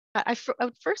I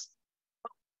would first,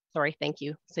 sorry, thank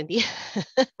you, Cindy.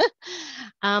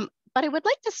 But I would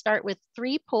like to start with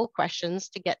 3 poll questions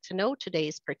to get to know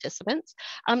today's participants.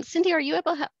 Cindy, are you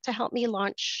able to help me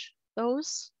launch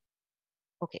those?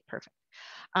 Okay, perfect.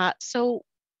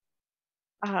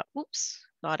 Oops,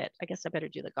 got it. I guess I better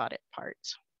do the got it part.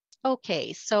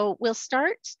 Okay, so we'll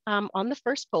start on the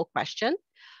first poll question,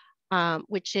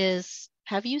 which is,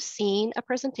 have you seen a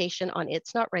presentation on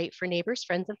It's Not Right for Neighbors,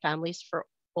 Friends, and Families for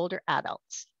Older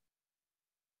Adults?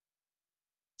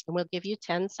 And we'll give you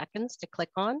 10 seconds to click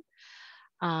on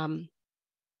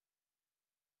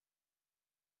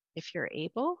if you're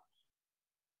able.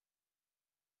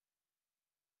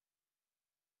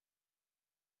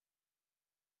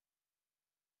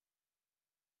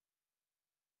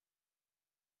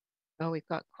 Oh, we've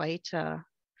got quite a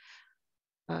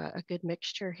good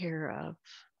mixture here of,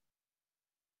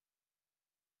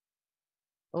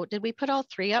 oh, did we put all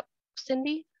 3 up,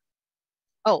 Cindy?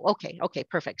 Oh, okay,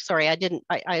 perfect. Sorry,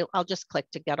 I'll just click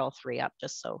to get all 3 up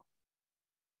just so.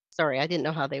 Sorry, I didn't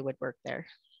know how they would work there.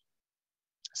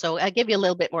 So I give you a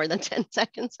little bit more than 10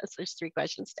 seconds as there's 3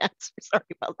 questions to answer. Sorry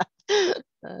about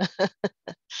that.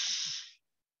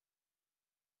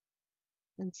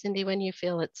 And Cindy, when you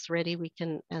feel it's ready, we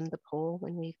can end the poll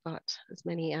when we've got as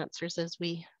many answers as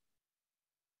we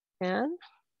can.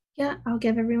 Yeah, I'll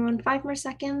give everyone 5 more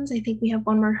seconds. I think we have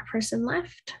 1 more person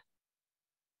left.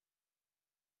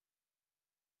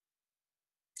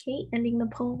 Okay, ending the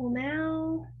poll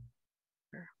now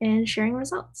and sharing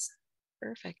results.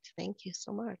 Perfect, thank you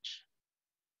so much.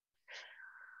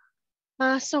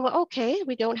 Okay,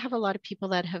 we don't have a lot of people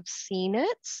that have seen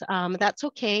it. That's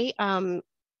okay.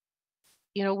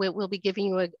 You know, we'll be giving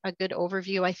you a good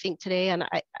overview, I think, today. And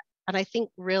I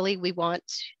think really we want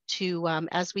to,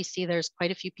 as we see, there's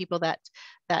quite a few people that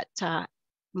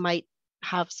might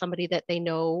have somebody that they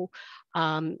know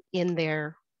in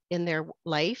their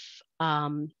life,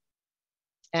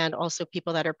 and also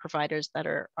people that are providers that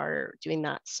are doing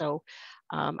that. So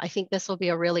I think this will be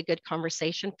a really good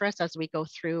conversation for us as we go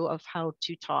through of how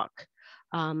to talk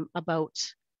about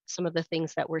some of the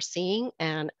things that we're seeing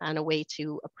and a way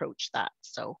to approach that.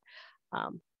 So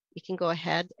we can go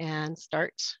ahead and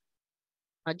start.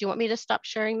 Do you want me to stop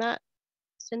sharing that,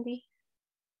 Cindy?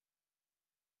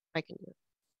 I can do it.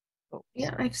 Oh, yeah,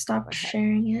 sorry. I've stopped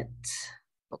sharing it.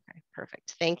 Okay,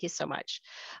 perfect. Thank you so much.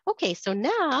 Okay, so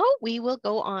now we will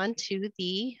go on to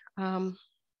the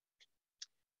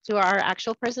to our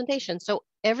actual presentation. So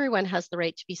everyone has the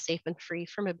right to be safe and free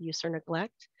from abuse or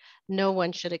neglect. No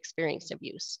one should experience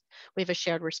abuse. We have a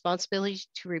shared responsibility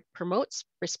to promote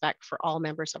respect for all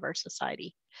members of our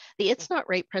society. The It's Not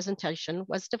Right presentation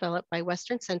was developed by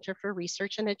Western Center for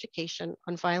Research and Education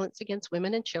on Violence Against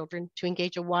Women and Children to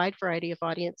engage a wide variety of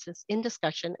audiences in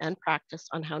discussion and practice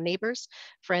on how neighbors,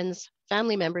 friends,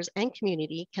 family members, and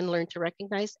community can learn to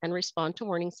recognize and respond to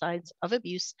warning signs of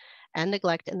abuse and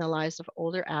neglect in the lives of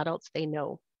older adults they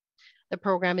know. The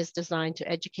program is designed to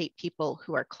educate people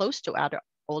who are close to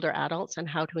older adults and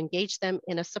how to engage them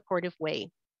in a supportive way.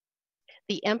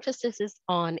 The emphasis is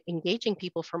on engaging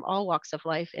people from all walks of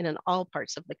life and in all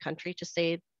parts of the country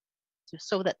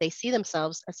so that they see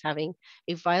themselves as having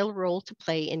a vital role to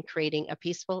play in creating a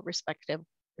peaceful,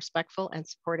 respectful, and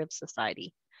supportive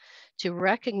society. To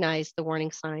recognize the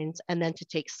warning signs and then to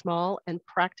take small and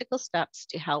practical steps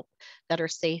to help that are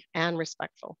safe and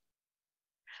respectful.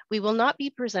 We will not be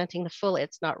presenting the full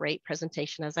It's Not Right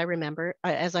presentation as I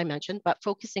mentioned, but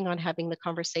focusing on having the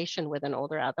conversation with an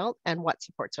older adult and what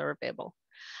supports are available.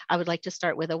 I would like to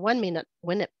start with a 1 minute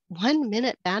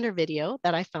banner video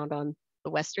that I found on the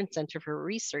Western Center for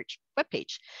Research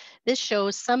webpage. This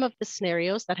shows some of the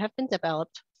scenarios that have been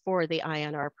developed for the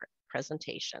INR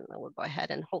presentation. And we'll go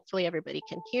ahead and hopefully everybody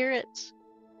can hear it.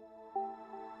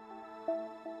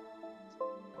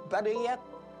 Better yet,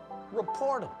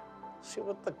 report them. See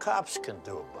what the cops can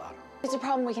do about it. It's a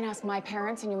problem we can ask my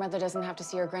parents, and your mother doesn't have to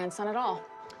see her grandson at all.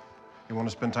 You want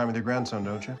to spend time with your grandson,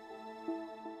 don't you?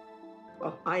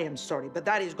 Well, I am sorry, but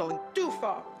that is going too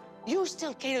far. You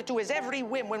still cater to his every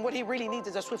whim when what he really needs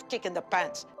is a swift kick in the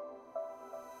pants.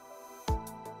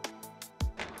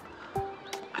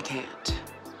 I can't.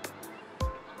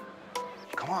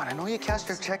 Come on, I know you cashed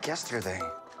your check yesterday.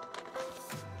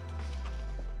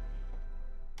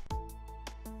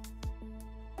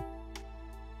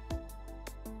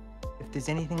 If there's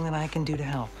anything that I can do to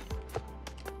help,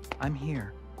 I'm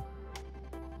here.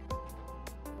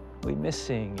 We miss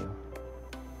seeing you.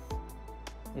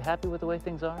 You happy with the way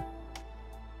things are?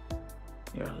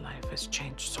 Your life has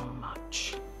changed so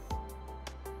much.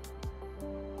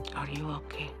 Are you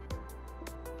okay?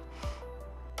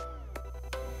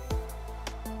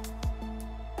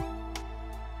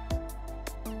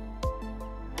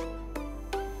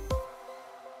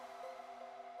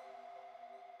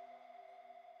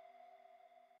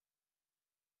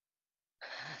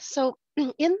 So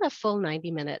in the full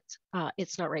 90-minute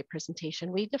It's Not Right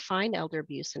presentation, we define elder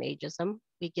abuse and ageism.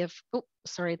 We give, oh,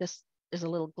 sorry, this is a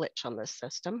little glitch on this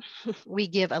system. We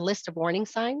give a list of warning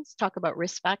signs, talk about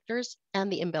risk factors,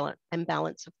 and the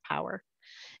imbalance of power.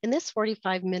 In this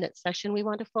 45-minute session, we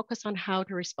want to focus on how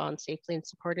to respond safely and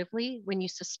supportively when you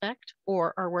suspect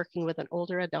or are working with an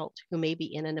older adult who may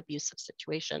be in an abusive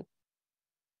situation.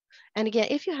 And again,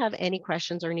 if you have any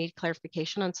questions or need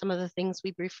clarification on some of the things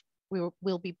we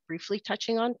will be briefly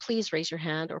touching on, please raise your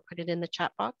hand or put it in the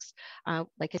chat box.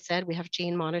 Like I said, we have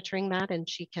Jane monitoring that, and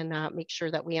she can make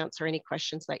sure that we answer any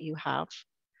questions that you have.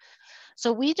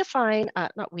 So we define,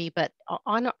 not we, but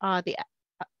on the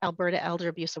Alberta Elder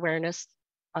Abuse Awareness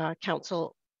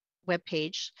Council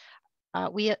webpage,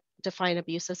 we define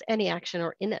abuse as any action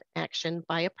or inaction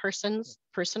by a person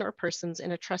or persons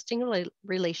in a trusting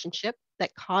relationship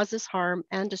that causes harm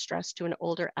and distress to an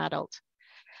older adult.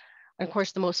 And of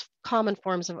course, the most common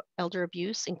forms of elder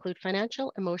abuse include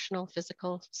financial, emotional,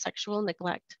 physical, sexual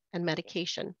neglect, and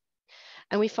medication.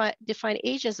 And we define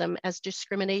ageism as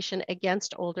discrimination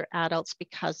against older adults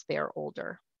because they're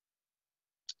older.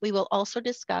 We will also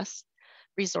discuss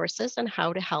resources and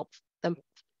how to help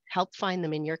find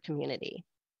them in your community.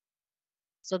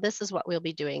 So this is what we'll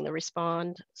be doing, the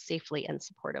respond safely and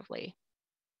supportively.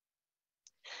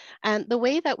 And the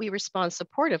way that we respond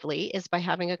supportively is by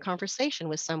having a conversation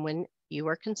with someone you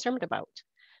are concerned about.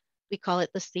 We call it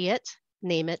the see it,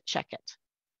 name it, check it.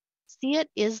 See it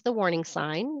is the warning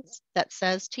signs that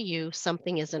says to you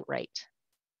something isn't right.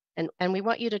 And we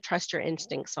want you to trust your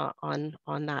instincts on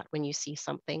that when you see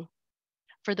something.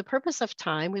 For the purpose of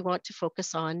time, we want to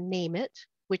focus on name it,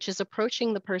 which is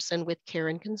approaching the person with care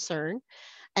and concern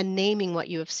and naming what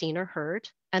you have seen or heard,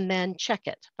 and then check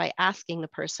it by asking the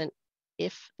person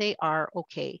if they are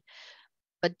okay,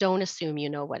 but don't assume you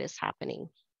know what is happening.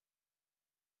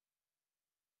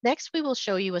 Next, we will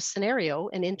show you a scenario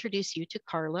and introduce you to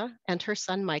Carla and her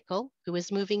son, Michael, who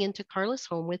is moving into Carla's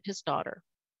home with his daughter.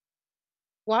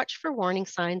 Watch for warning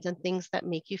signs and things that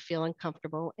make you feel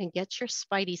uncomfortable and get your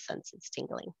spidey senses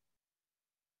tingling.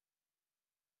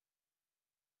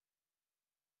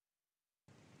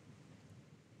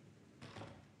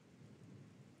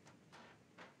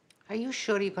 Are you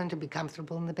sure you're going to be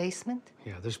comfortable in the basement?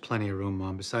 Yeah, there's plenty of room,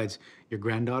 Mom. Besides, your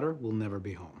granddaughter will never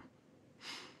be home.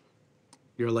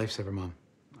 You're a lifesaver, Mom.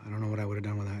 I don't know what I would have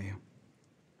done without you.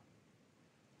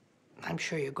 I'm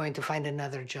sure you're going to find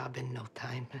another job in no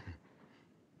time.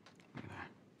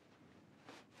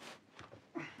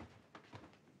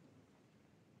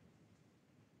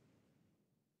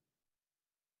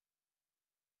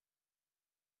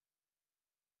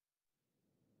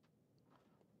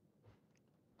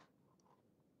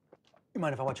 You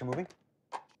mind if I watch a movie?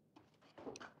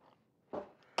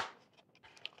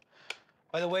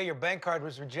 By the way, your bank card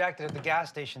was rejected at the gas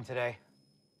station today.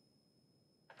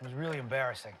 It was really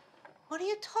embarrassing. What are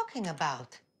you talking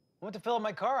about? I went to fill up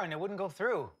my car and it wouldn't go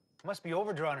through. It must be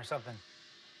overdrawn or something.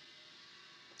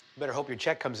 You better hope your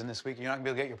check comes in this week and you're not gonna be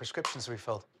able to get your prescriptions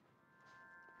refilled.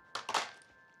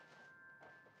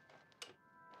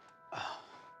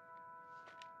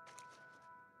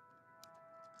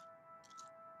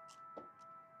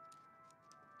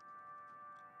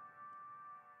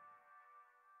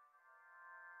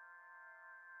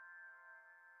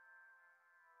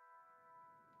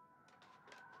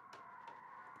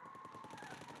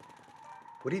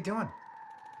 What are you doing?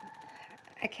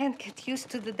 I can't get used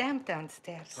to the damp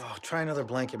downstairs. Oh, try another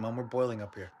blanket, Mom. We're boiling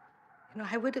up here. You know,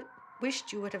 I would have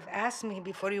wished you would have asked me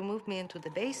before you moved me into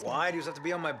the basement. Why? Do you have to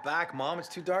be on my back, Mom? It's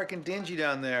too dark and dingy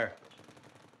down there.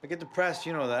 I get depressed,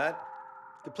 you know that.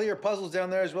 Complete your puzzles down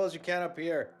there as well as you can up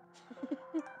here.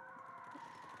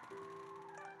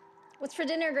 What's for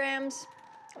dinner, Grams?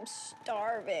 I'm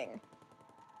starving.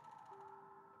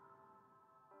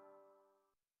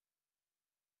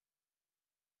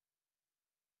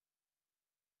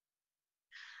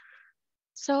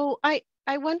 So I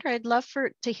wonder, I'd love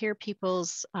to hear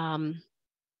people's some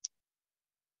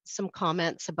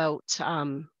comments about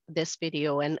this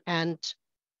video and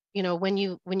you know, when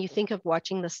you think of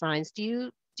watching the signs,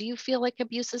 do you feel like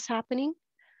abuse is happening?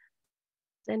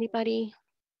 Does anybody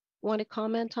want to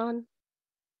comment on?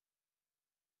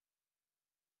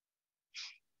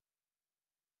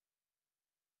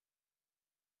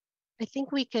 I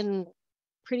think we can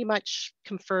pretty much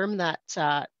confirm that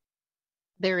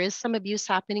there is some abuse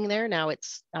happening there. Now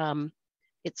it's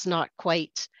not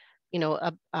quite, you know,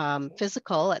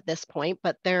 physical at this point,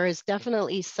 but there is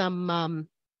definitely some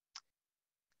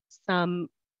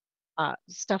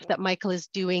stuff that Michael is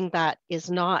doing that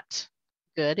is not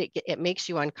good. It makes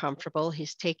you uncomfortable.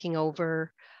 He's taking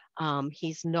over.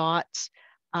 He's not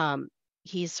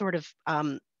he's sort of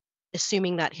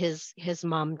assuming that his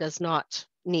mom does not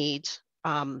need,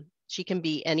 she can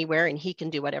be anywhere and he can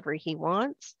do whatever he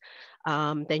wants.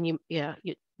 Then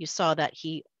you saw that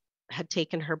he had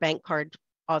taken her bank card,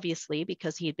 obviously,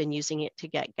 because he had been using it to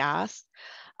get gas.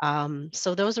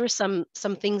 So those are some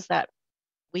things that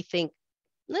we think,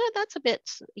 that's a bit,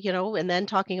 and then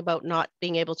talking about not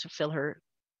being able to fill her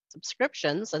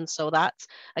subscriptions. And so that's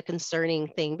a concerning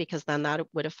thing, because then that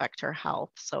would affect her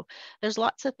health. So there's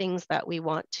lots of things that we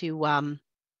want to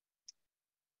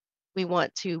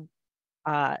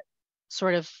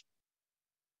sort of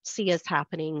see as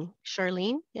happening.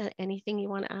 Charlene, anything you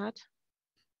want to add?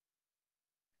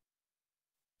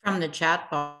 From the chat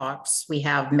box, we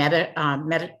have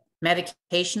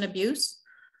medication abuse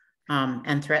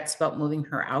and threats about moving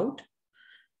her out.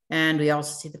 And we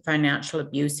also see the financial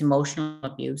abuse, emotional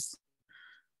abuse.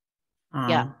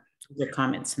 The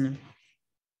comments in them.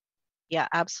 Yeah,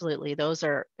 absolutely. Those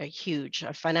are a huge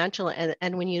financial.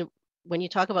 And when you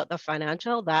talk about the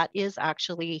financial, that is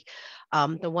actually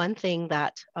the one thing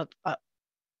that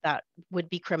that would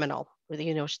be criminal.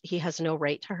 He has no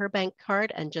right to her bank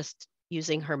card and just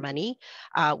using her money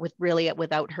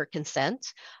without her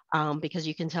consent, because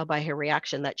you can tell by her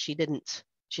reaction that she didn't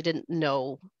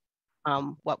know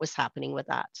what was happening with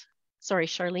that. Sorry,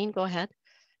 Charlene, go ahead.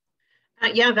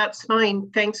 Yeah, that's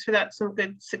fine. Thanks for that. Some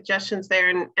good suggestions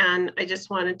there. And I just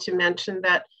wanted to mention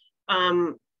that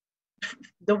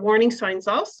the warning signs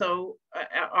also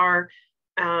are,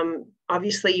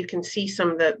 obviously you can see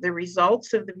some of the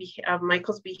results of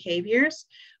Michael's behaviors,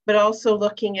 but also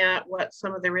looking at what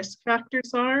some of the risk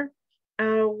factors are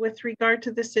with regard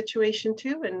to this situation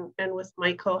too. And with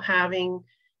Michael having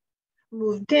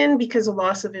moved in because of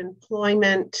loss of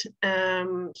employment,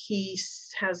 he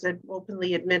has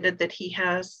openly admitted that he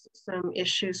has some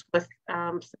issues with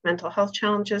some mental health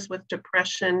challenges, with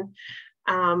depression.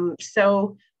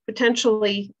 So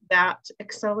potentially that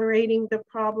accelerating the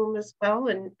problem as well,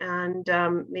 and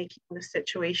making the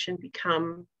situation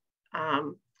become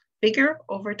bigger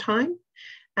over time,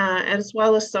 as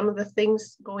well as some of the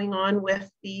things going on with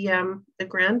the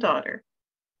granddaughter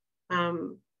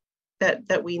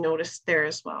that we noticed there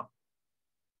as well.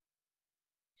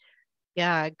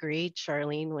 Yeah, agreed,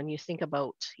 Charlene. When you think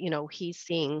about, he's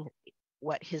seeing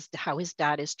how his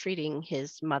dad is treating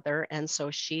his mother, and so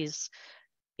she's,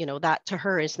 that to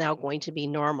her is now going to be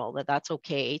normal, that's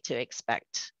okay to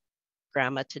expect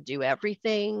grandma to do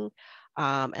everything,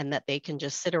 and that they can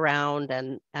just sit around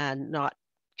and not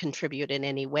contribute in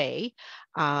any way,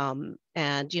 and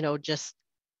just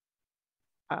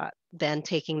then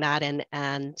taking that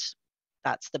and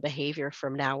that's the behavior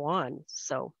from now on.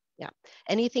 So yeah.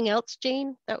 Anything else,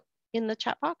 Jane, that in the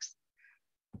chat box?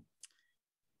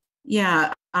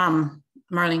 Yeah,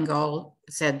 Marlene Gall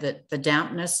said that the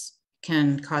dampness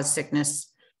can cause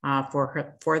sickness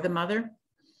for the mother.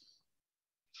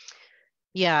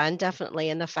 Yeah, and definitely,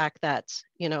 and the fact that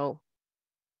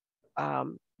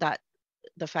that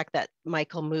the fact that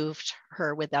Michael moved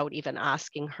her without even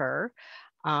asking her,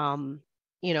 and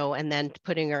then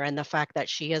putting her in the fact that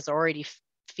she is already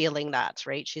feeling that,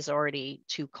 right? She's already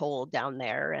too cold down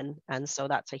there, and so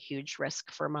that's a huge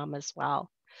risk for mom as well.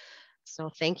 So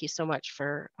thank you so much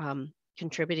for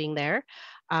contributing there.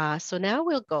 So now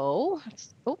we'll go.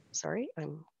 Oh, sorry.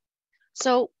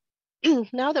 So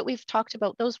now that we've talked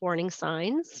about those warning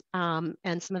signs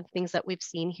and some of the things that we've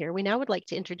seen here, we now would like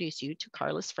to introduce you to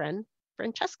Carla's friend,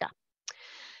 Francesca.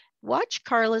 Watch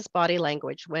Carla's body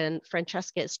language when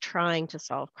Francesca is trying to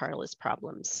solve Carla's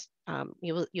problems.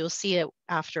 You'll see it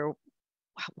after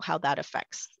how that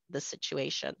affects the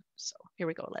situation. So here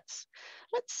we go.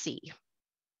 Let's see.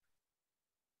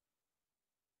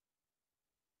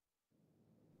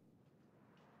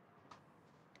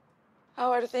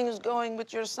 How are things going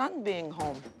with your son being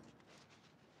home?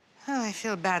 Oh, I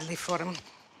feel badly for him.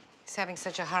 He's having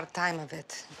such a hard time of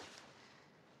it.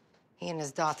 He and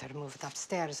his daughter moved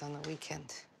upstairs on the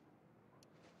weekend.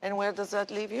 And where does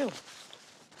that leave you?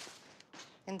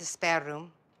 In the spare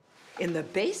room. In the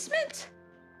basement?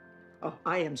 Oh,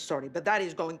 I am sorry, but that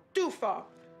is going too far.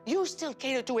 You still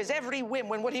cater to his every whim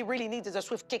when what he really needs is a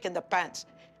swift kick in the pants.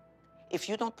 If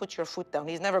you don't put your foot down,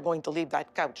 he's never going to leave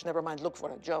that couch. Never mind look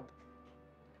for a job.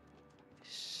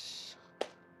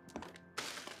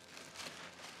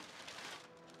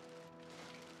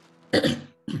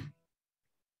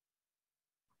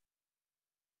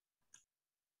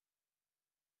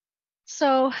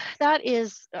 So that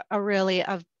is a really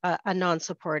a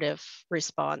non-supportive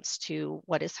response to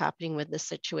what is happening with this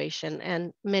situation.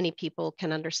 And many people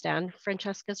can understand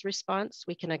Francesca's response.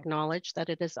 We can acknowledge that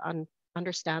it is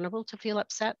understandable to feel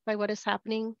upset by what is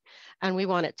happening, and we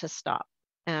want it to stop.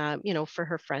 You know, for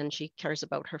her friend, she cares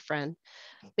about her friend.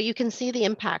 But you can see the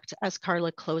impact as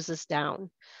Carla closes down.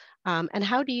 And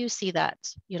how do you see that?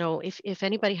 You know, if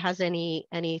anybody has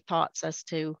any thoughts as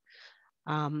to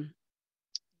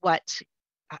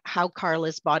how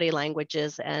Carla's body language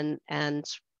is and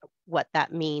what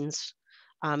that means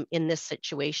in this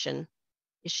situation.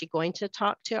 Is she going to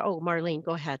talk to? Oh, Marlene,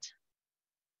 go ahead.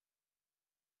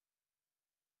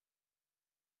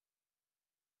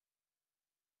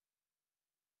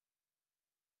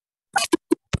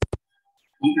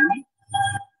 Can you hear me?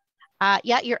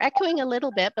 Yeah, you're echoing a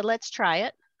little bit, but let's try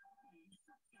it.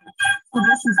 So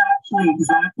this is actually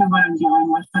exactly what I'm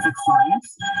dealing with a client.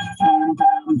 And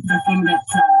the thing that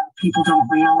people don't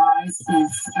realize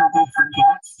is, or they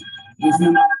forget, is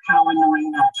no matter how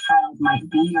annoying that child might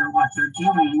be or what they're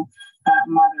doing, that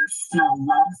mother still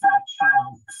loves that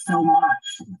child so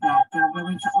much that they're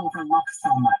willing to overlook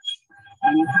so much.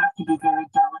 And you have to be very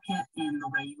delicate in the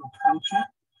way you approach it.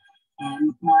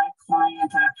 And my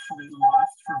client actually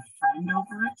lost her friend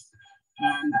over it.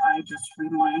 And I just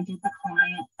reminded the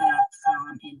client that,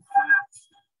 in fact,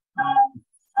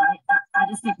 I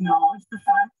just acknowledged the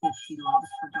fact that she loves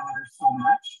her daughter so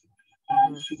much.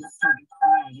 And she just started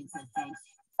crying and said,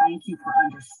 thank you for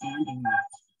understanding that.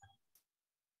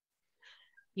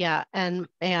 Yeah, and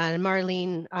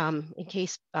Marlene, in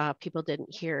case people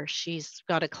didn't hear, she's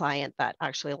got a client that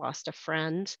actually lost a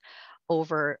friend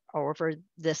over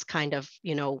this kind of,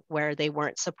 you know, where they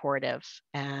weren't supportive.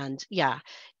 And yeah,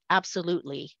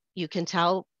 absolutely. You can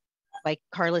tell by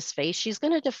Carla's face, she's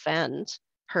going to defend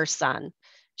her son.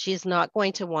 She's not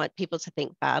going to want people to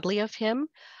think badly of him.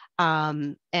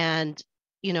 And,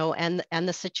 you know, and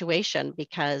the situation,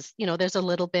 because, you know, there's a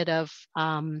little bit of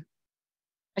a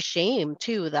shame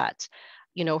too that,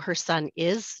 you know, her son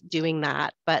is doing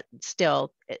that, but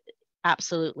still,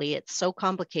 absolutely, it's so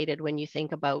complicated when you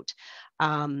think about,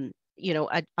 you know,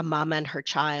 a mom and her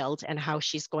child and how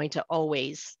she's going to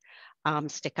always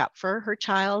stick up for her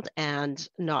child and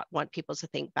not want people to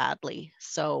think badly.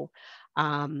 So,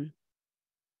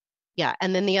 yeah.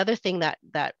 And then the other thing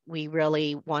that we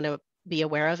really want to be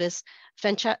aware of is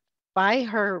by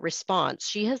her response,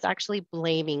 she is actually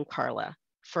blaming Carla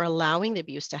for allowing the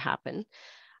abuse to happen,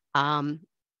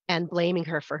 and blaming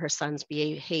her for her son's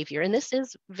behavior. And this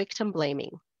is victim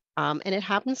blaming. And it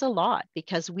happens a lot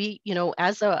because we, you know,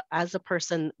 as a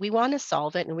person, we want to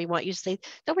solve it and we want you to say,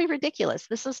 don't be ridiculous.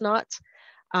 This is not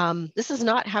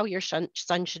how your son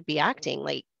should be acting.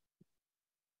 Like,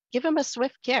 give him a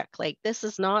swift kick. Like, this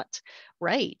is not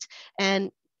right.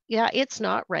 And yeah, it's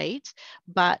not right.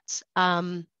 But,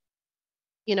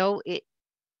 you know,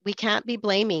 we can't be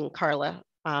blaming Carla,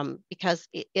 because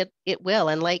it will.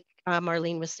 And like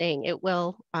Marlene was saying, it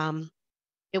will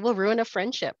ruin a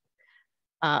friendship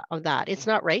of that. It's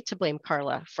not right to blame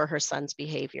Carla for her son's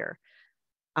behavior.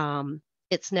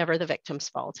 It's never the victim's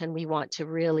fault. And we want to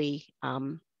really,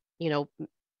 you know,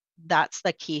 that's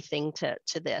the key thing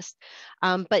to this.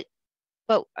 But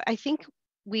I think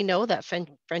we know that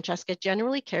Francesca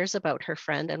generally cares about her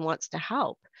friend and wants to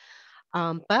help.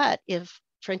 But if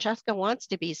Francesca wants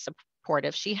to be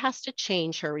supportive, she has to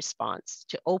change her response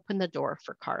to open the door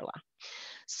for Carla.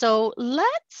 So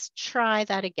let's try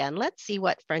that again. Let's see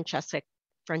what Francesca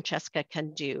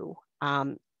can do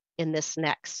in this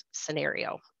next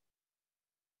scenario.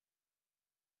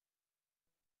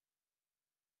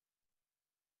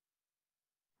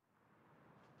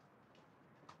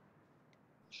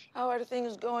 How are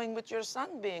things going with your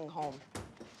son being home?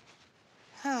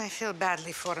 Oh, I feel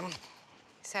badly for him.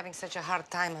 He's having such a hard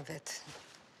time of it.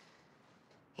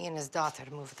 He and his daughter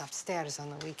moved upstairs on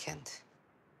the weekend.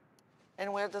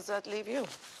 And where does that leave you?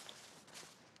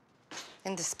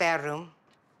 In the spare room.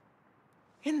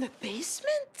 In the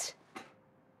basement?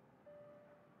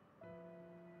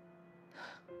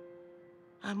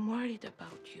 I'm worried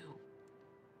about you.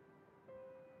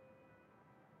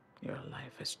 Your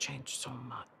life has changed so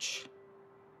much.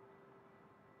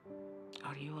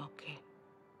 Are you okay?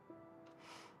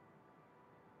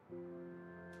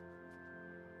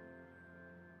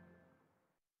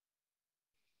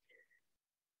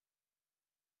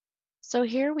 So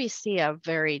here we see a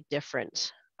very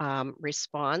different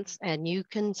response, and you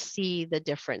can see the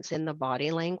difference in the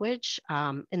body language.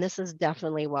 And this is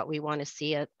definitely what we want to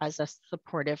see as a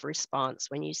supportive response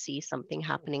when you see something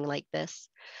happening like this.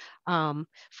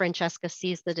 Francesca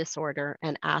sees the disorder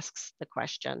and asks the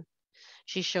question.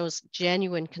 She shows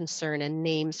genuine concern and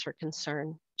names her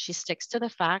concern. She sticks to the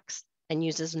facts and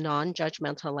uses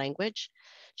non-judgmental language.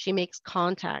 She makes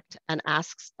contact and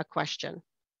asks a question.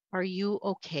 Are you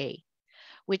okay?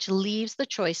 which leaves the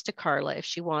choice to Carla if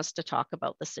she wants to talk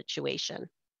about the situation.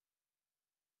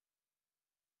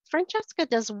 Francesca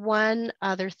does one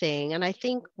other thing, and I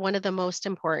think one of the most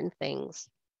important things.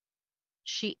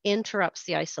 She interrupts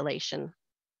the isolation.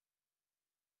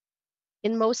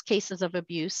 In most cases of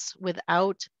abuse,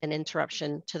 without an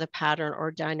interruption to the pattern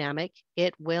or dynamic,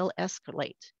 it will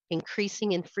escalate,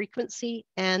 increasing in frequency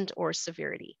and or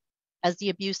severity. As the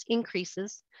abuse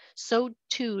increases, so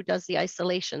too does the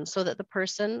isolation, so that the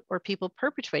person or people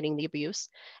perpetrating the abuse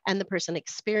and the person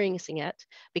experiencing it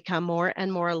become more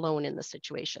and more alone in the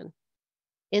situation.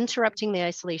 Interrupting the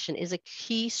isolation is a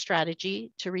key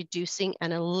strategy to reducing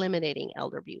and eliminating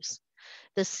elder abuse.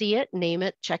 The see it, name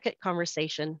it, check it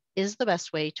conversation is the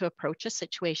best way to approach a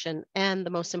situation and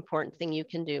the most important thing you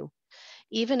can do,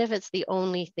 even if it's the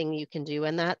only thing you can do.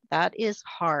 And that is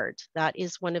hard. That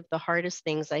is one of the hardest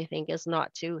things, I think, is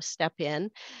not to step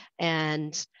in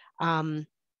and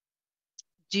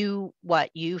do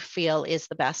what you feel is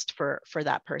the best for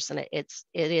that person. It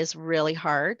is really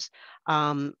hard,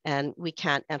 and we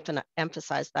can't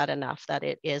emphasize that enough, that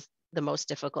it is the most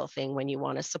difficult thing when you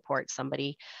want to support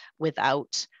somebody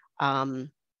without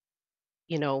alienating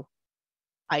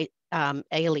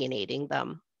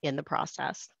them in the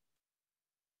process.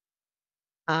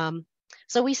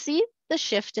 So we see the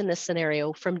shift in this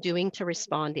scenario from doing to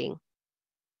responding.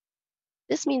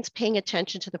 This means paying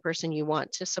attention to the person you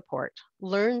want to support.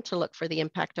 Learn to look for the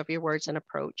impact of your words and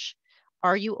approach.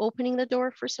 Are you opening the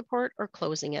door for support or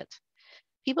closing it?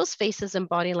 People's faces and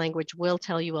body language will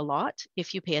tell you a lot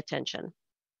if you pay attention.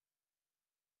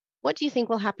 What do you think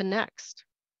will happen next?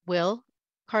 Will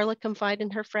Carla confide in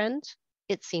her friend?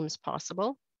 It seems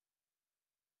possible.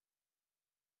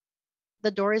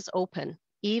 The door is open.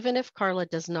 Even if Carla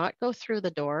does not go through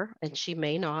the door, and she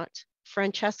may not,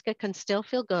 Francesca can still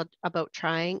feel good about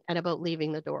trying and about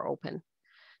leaving the door open.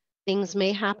 Things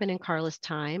may happen in Carla's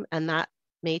time, and that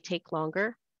may take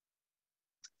longer.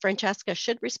 Francesca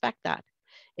should respect that.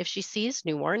 If she sees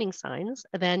new warning signs,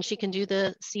 then she can do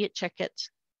the see it, check it,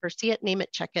 or see it, name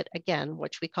it, check it again,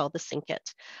 which we call the sync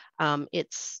it.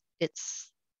 It's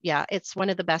one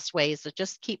of the best ways to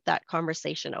just keep that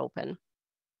conversation open.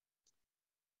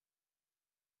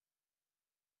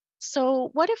 So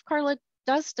what if Carla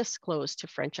does disclose to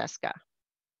Francesca?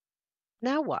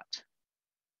 Now what?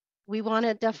 We want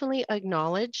to definitely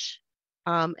acknowledge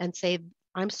and say,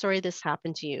 I'm sorry this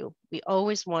happened to you. We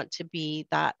always want to be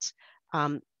that,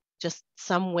 just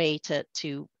some way to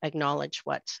acknowledge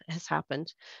what has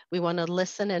happened. We want to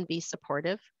listen and be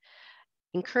supportive,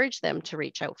 encourage them to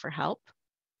reach out for help.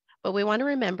 But we want to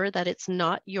remember that it's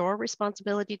not your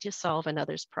responsibility to solve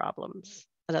another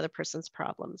person's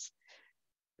problems.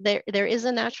 There is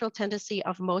a natural tendency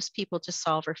of most people to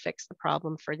solve or fix the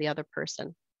problem for the other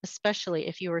person, especially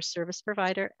if you are a service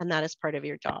provider and that is part of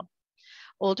your job.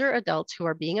 Older adults who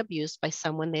are being abused by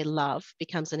someone they love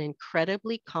becomes an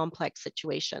incredibly complex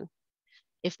situation.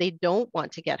 If they don't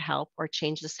want to get help or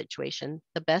change the situation,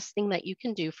 the best thing that you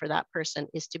can do for that person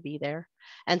is to be there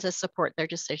and to support their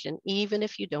decision, even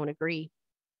if you don't agree.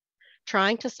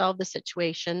 Trying to solve the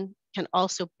situation can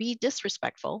also be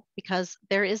disrespectful because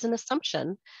there is an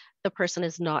assumption the person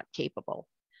is not capable.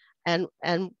 And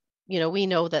we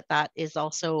know that is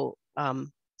also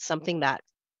something that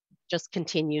just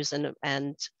continues, and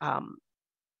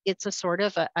it's a sort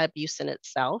of abuse in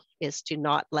itself, is to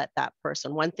not let that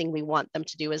person. One thing we want them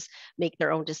to do is make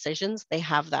their own decisions. They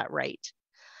have that right.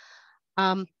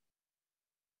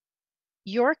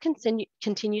 Your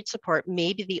continued support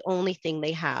may be the only thing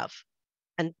they have,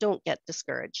 and don't get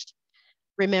discouraged.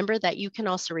 Remember that you can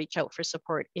also reach out for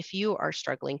support if you are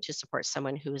struggling to support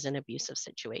someone who is in an abusive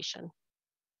situation.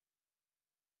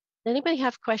 Anybody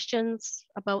have questions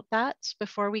about that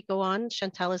before we go on?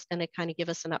 Chantal is going to kind of give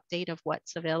us an update of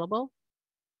what's available.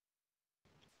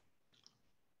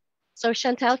 So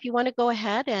Chantal, if you want to go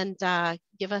ahead and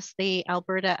give us the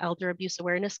Alberta Elder Abuse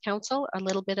Awareness Council, a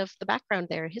little bit of the background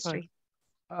there, history.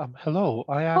 Hello,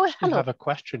 I actually have a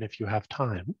question if you have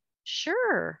time.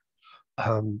 Sure.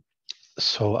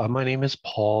 So my name is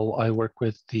Paul. I work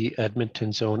with the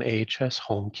Edmonton Zone AHS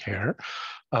Home Care.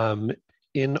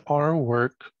 In our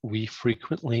work, we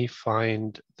frequently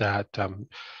find that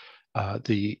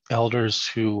the elders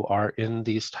who are in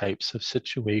these types of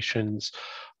situations,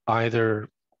 either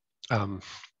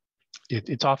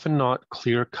it's often not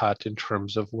clear-cut in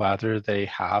terms of whether they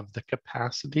have the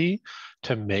capacity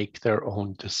to make their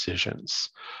own decisions.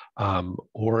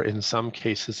 Or in some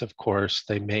cases, of course,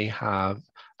 they may have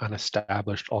an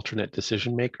established alternate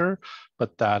decision maker,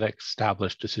 but that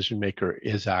established decision maker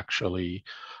is actually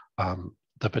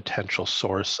the potential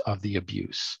source of the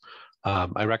abuse.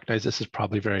 I recognize this is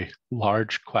probably a very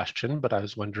large question, but I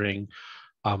was wondering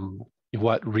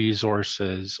what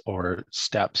resources or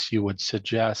steps you would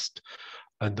suggest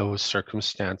in those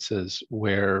circumstances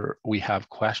where we have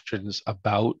questions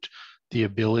about the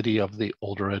ability of the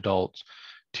older adult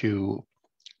to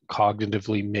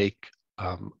cognitively make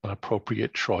an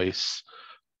appropriate choice,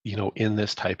 in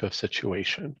this type of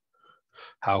situation.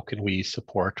 How can we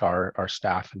support our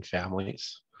staff and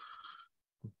families?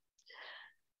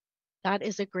 That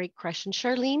is a great question.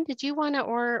 Charlene, did you want to,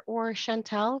 or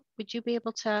Chantal, would you be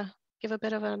able to give a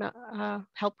bit of a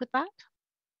help with that?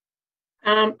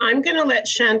 I'm going to let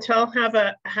Chantal have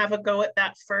a go at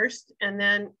that first, and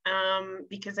then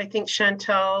because I think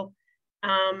Chantal,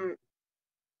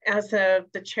 as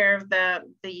the chair of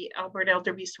the Alberta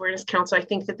Elder Abuse Awareness Council, I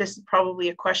think that this is probably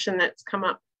a question that's come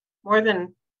up more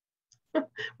than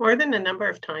a number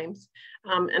of times,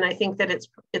 and I think that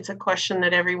it's a question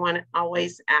that everyone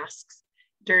always asks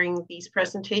during these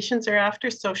presentations or after.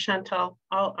 So Chantal,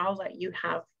 I'll let you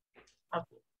have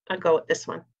a go at this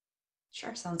one.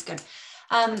 Sure, sounds good.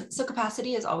 So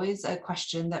capacity is always a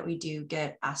question that we do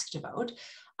get asked about.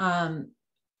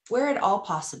 Where at all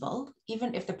possible,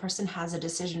 even if the person has a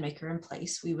decision maker in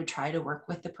place, we would try to work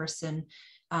with the person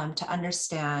to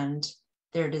understand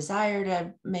their desire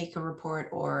to make a report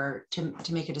or to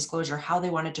make a disclosure, how they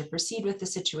wanted to proceed with the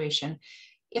situation.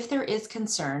 If there is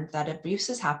concern that abuse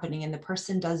is happening and the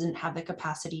person doesn't have the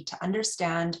capacity to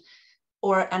understand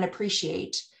and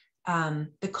appreciate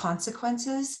the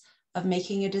consequences of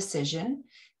making a decision,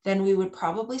 then we would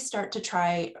probably start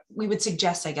to we would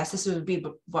suggest, I guess this would be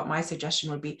what my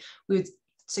suggestion would be, we would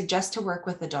suggest to work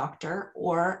with a doctor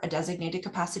or a designated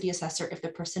capacity assessor if the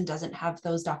person doesn't have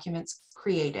those documents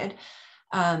created,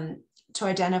 to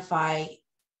identify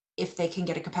if they can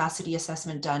get a capacity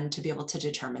assessment done to be able to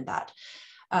determine that.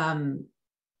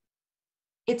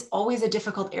 It's always a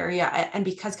difficult area, and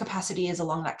because capacity is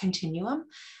along that continuum,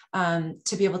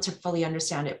 to be able to fully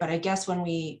understand it. But I guess when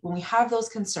we have those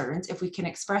concerns, if we can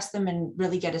express them and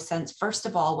really get a sense, first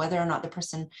of all, whether or not the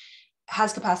person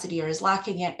has capacity or is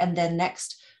lacking it, and then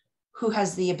next, who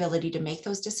has the ability to make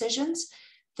those decisions,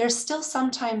 there's still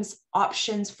sometimes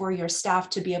options for your staff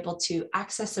to be able to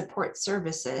access support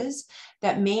services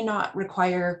that may not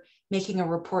require making a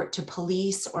report to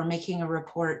police or making a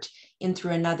report in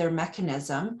through another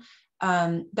mechanism,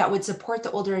 that would support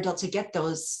the older adult to get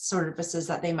those services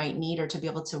that they might need or to be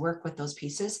able to work with those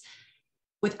pieces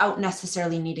without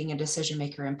necessarily needing a decision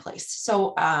maker in place.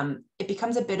 So it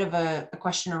becomes a bit of a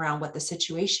question around what the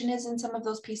situation is in some of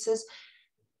those pieces.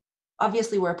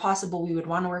 Obviously, where possible, we would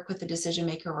want to work with the decision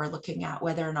maker or looking at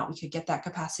whether or not we could get that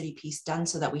capacity piece done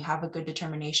so that we have a good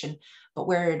determination. But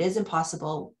where it is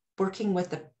impossible, working with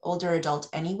the older adult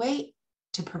anyway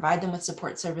to provide them with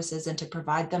support services and to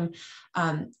provide them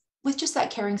with just that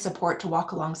caring support to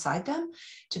walk alongside them,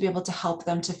 to be able to help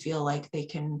them to feel like they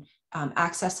can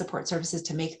access support services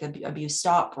to make the abuse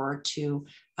stop or to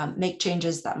make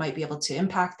changes that might be able to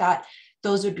impact that.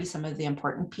 Those would be some of the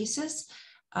important pieces.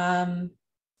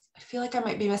 I feel like I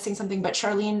might be missing something, but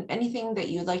Charlene, anything that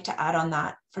you'd like to add on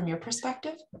that from your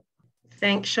perspective?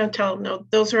 Thanks, Chantal. No,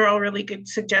 those are all really good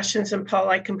suggestions. And Paul,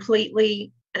 I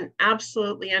completely and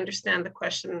absolutely understand the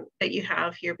question that you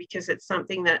have here, because it's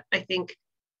something that I think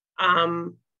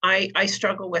I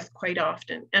struggle with quite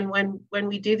often. And when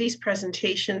we do these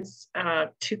presentations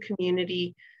to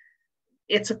community,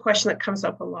 it's a question that comes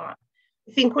up a lot.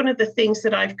 I think one of the things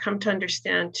that I've come to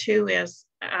understand too is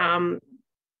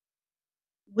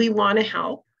we want to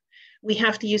help. We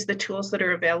have to use the tools that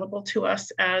are available to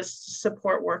us as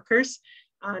support workers,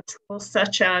 tools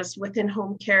such as within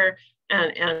home care,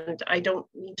 and I don't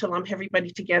need to lump everybody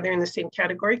together in the same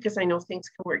category because I know things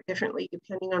can work differently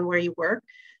depending on where you work.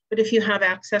 But if you have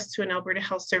access to an Alberta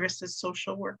Health Services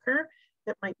social worker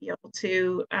that might be able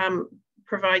to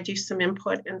provide you some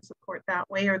input and support that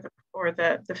way, or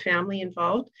the family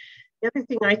involved. The other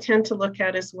thing I tend to look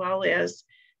at as well is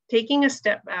taking a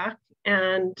step back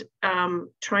and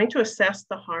trying to assess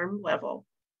the harm level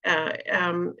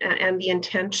and the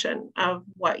intention of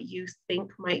what you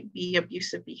think might be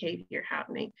abusive behavior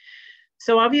happening.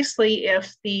 So obviously,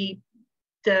 if the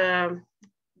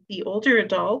older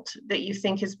adult that you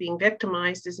think is being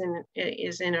victimized is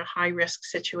in a high risk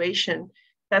situation,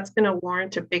 that's going to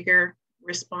warrant a bigger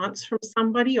response from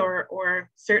somebody, or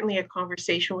certainly a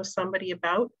conversation with somebody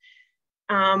about.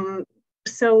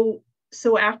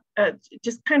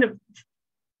 Just kind of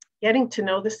getting to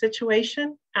know the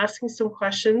situation, asking some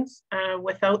questions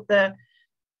without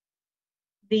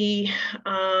the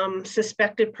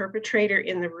suspected perpetrator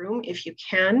in the room, if you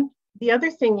can, the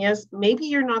other thing is maybe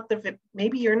you're not the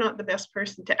best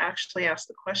person to actually ask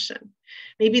the question.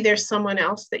 Maybe there's someone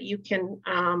else that you can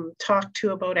talk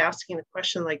to about asking the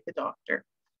question, like the doctor.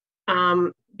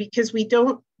 Because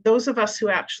those of us who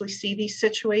actually see these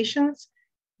situations,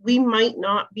 we might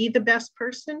not be the best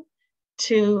person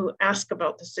to ask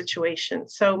about the situation.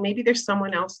 So maybe there's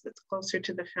someone else that's closer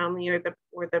to the family or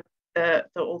the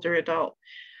older adult.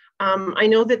 I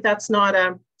know that that's not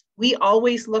we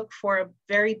always look for a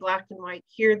very black and white,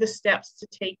 here are the steps to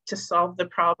take to solve the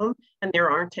problem, and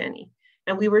there aren't any.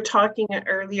 And we were talking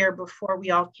earlier before we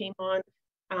all came on,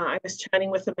 I was chatting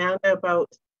with Amanda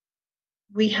about,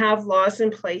 we have laws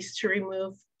in place to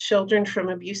remove children from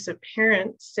abusive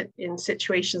parents in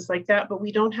situations like that, but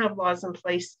we don't have laws in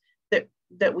place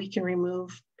that we can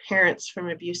remove parents from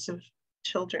abusive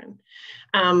children.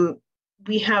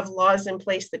 We have laws in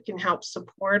place that can help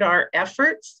support our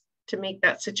efforts to make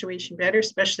that situation better,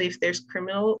 especially if there's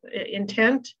criminal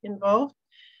intent involved.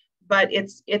 But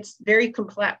it's very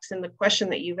complex, and the question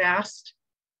that you've asked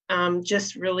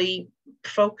just really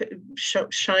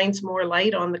shines more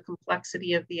light on the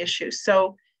complexity of the issue.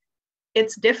 So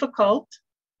it's difficult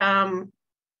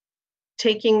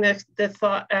taking the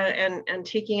thought and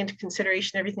taking into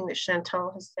consideration everything that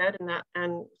Chantal has said, and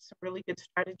some really good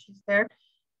strategies there.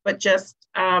 But just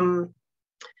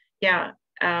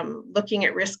looking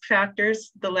at risk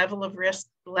factors, the level of risk,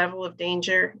 the level of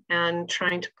danger, and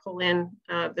trying to pull in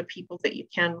the people that you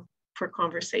can for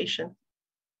conversation.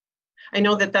 I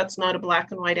know that that's not a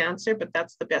black and white answer, but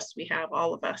that's the best we have,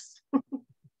 all of us.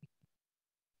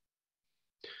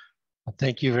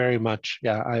 Thank you very much.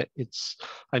 Yeah,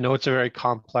 I know it's a very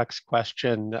complex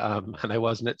question, and I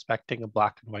wasn't expecting a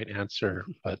black and white answer,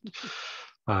 but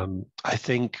I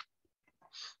think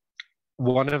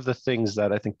one of the things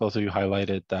that I think both of you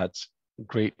highlighted that's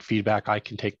great feedback I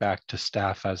can take back to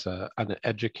staff as an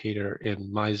educator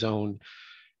in my zone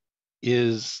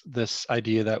is this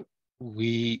idea that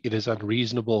it is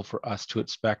unreasonable for us to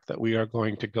expect that we are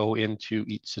going to go into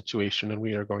each situation and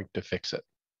we are going to fix it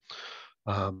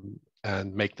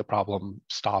and make the problem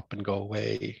stop and go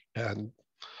away. And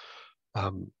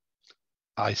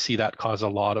I see that cause a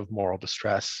lot of moral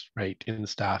distress, right, in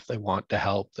staff. They want to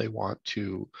help, they want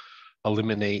to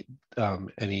eliminate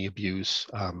any abuse,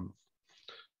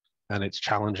 and it's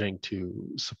challenging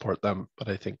to support them. But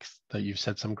I think that you've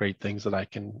said some great things that I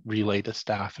can relay to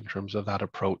staff in terms of that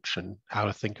approach and how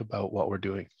to think about what we're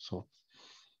doing. So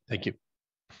thank you.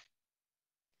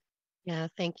 Yeah,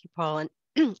 thank you, Paul.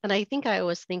 And I think I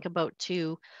always think about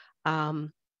too,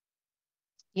 you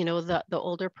know, the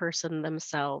older person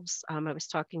themselves. I was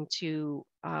talking to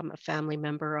a family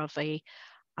member of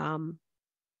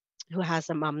who has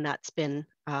a mom that's been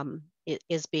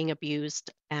is being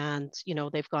abused, and you know,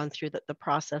 they've gone through the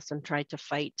process and tried to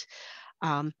fight,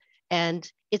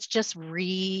 and it's just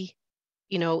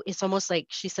you know, it's almost like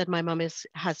she said, my mom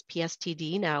has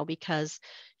PTSD now because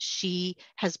she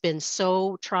has been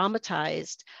so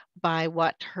traumatized by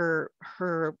what her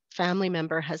family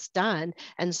member has done,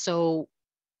 and so,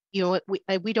 you know,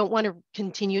 we don't want to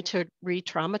continue to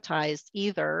re-traumatize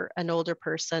either an older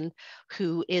person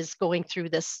who is going through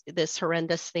this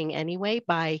horrendous thing anyway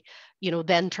by, you know,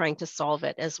 then trying to solve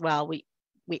it as well. We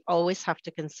always have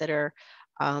to consider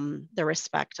the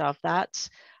respect of that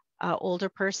older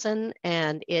person,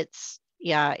 and it's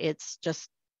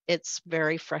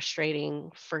very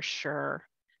frustrating for sure.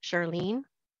 Charlene?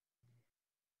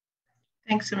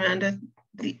 Thanks, Amanda.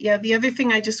 The other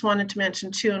thing I just wanted to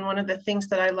mention too, and one of the things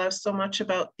that I love so much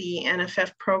about the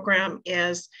NFF program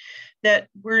is that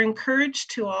we're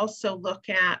encouraged to also look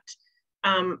at,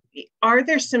 are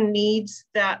there some needs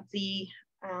that the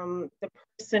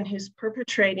person who's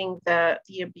perpetrating the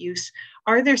abuse,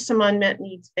 are there some unmet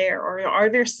needs there, or are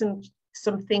there some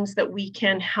things that we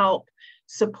can help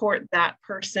support that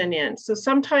person in? So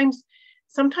sometimes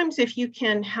if you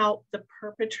can help the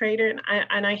perpetrator,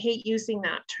 and I hate using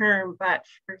that term, but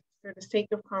for the sake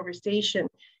of conversation,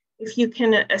 if you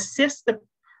can assist the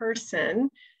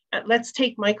person, let's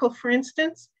take Michael, for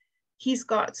instance. He's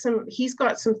got some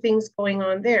things going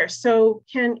on there. So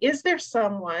is there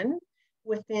someone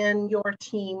within your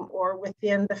team or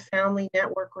within the family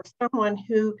network or someone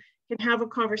who can have a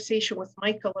conversation with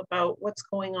Michael about what's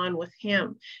going on with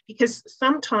him? Because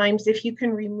sometimes if you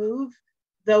can remove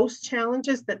those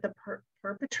challenges that the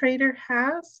perpetrator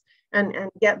has and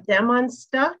get them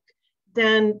unstuck,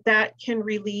 then that can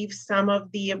relieve some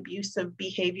of the abusive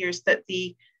behaviors that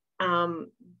the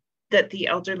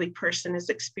elderly person is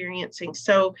experiencing.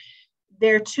 So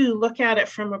there too, look at it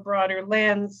from a broader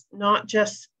lens, not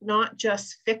just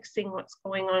fixing what's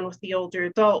going on with the older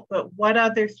adult, but what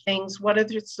other things, what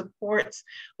other supports,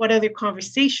 what other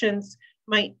conversations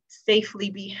might safely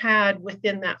be had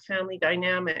within that family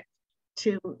dynamic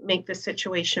to make the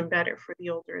situation better for the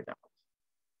older adult.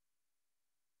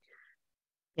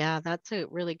 Yeah, that's a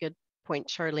really good point,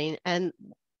 Charlene. And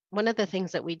one of the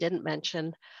things that we didn't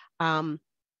mention, and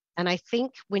I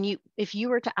think if you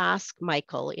were to ask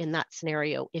Michael in that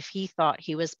scenario, if he thought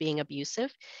he was being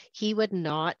abusive, he would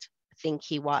not think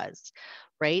he was,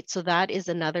 right? So that is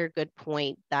another good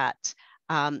point that,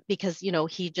 because, you know,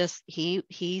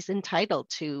 he's entitled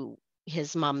to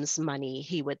his mom's money,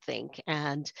 he would think,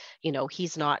 and you know,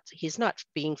 he's not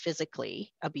being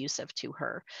physically abusive to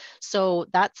her. So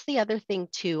that's the other thing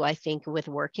too, I think, with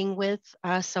working with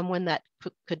someone that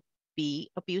could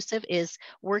be abusive, is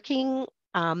working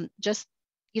just,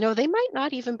 you know, they might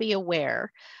not even be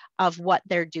aware of what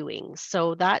they're doing.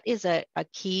 So that is a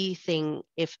key thing,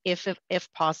 if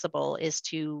possible, is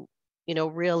to, you know,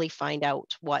 really find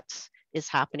out what is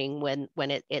happening when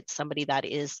it's somebody that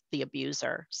is the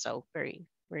abuser. So very,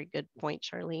 very good point,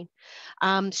 Charlene.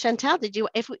 Chantal, did you,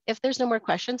 if there's no more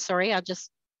questions, sorry, I'll just,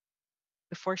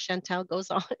 before Chantal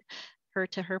goes on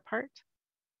to her part.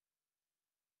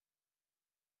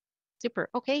 Super.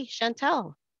 Okay,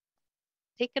 Chantal,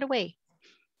 take it away.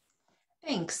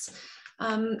 Thanks.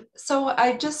 So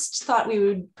I just thought we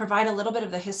would provide a little bit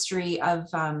of the history of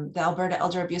the Alberta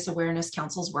Elder Abuse Awareness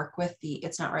Council's work with the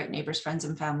It's Not Right Neighbours, Friends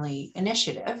and Family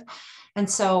initiative. And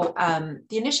so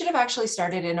the initiative actually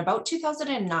started in about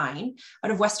 2009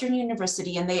 out of Western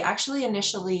University, and they actually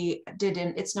initially did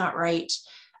an It's Not Right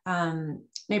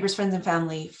Neighbours, Friends and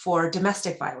Family for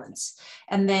domestic violence.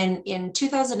 And then in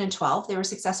 2012, they were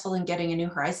successful in getting a New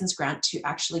Horizons grant to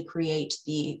actually create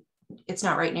the It's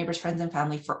Not Right Neighbours, Friends and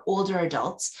Family for older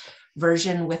adults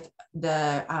version, with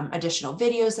the additional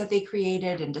videos that they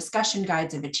created and discussion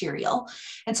guides and material.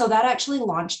 And so that actually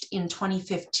launched in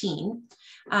 2015.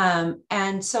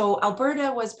 And so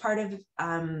Alberta was part of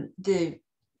the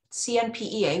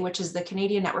CNPEA, which is the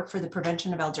Canadian Network for the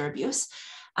Prevention of Elder Abuse.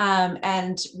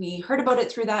 And we heard about it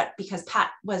through that because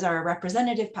Pat was our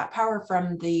representative, Pat Power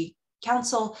from the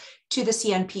council to the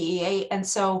CNPEA. And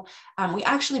so we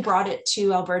actually brought it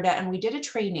to Alberta, and we did a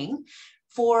training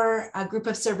for a group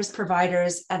of service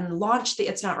providers and launched the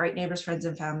It's Not Right Neighbours, Friends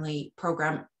and Family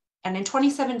program. And in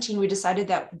 2017, we decided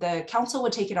that the council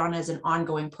would take it on as an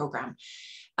ongoing program.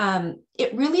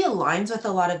 It really aligns with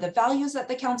a lot of the values that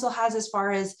the council has, as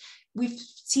far as we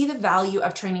see the value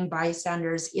of training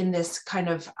bystanders in this kind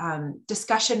of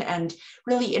discussion, and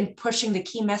really in pushing the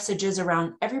key messages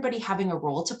around everybody having a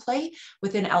role to play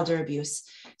within elder abuse.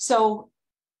 So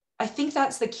I think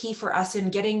that's the key for us in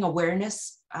getting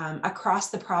awareness across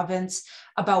the province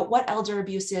about what elder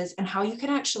abuse is and how you can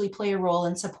actually play a role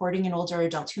in supporting an older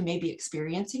adult who may be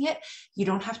experiencing it. You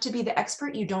don't have to be the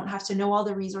expert. You don't have to know all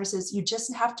the resources. You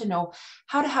just have to know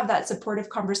how to have that supportive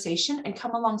conversation and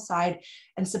come alongside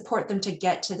and support them to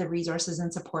get to the resources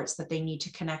and supports that they need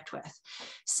to connect with.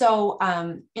 So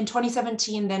in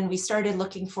 2017, then we started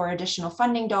looking for additional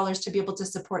funding dollars to be able to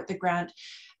support the grant.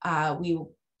 We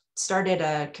started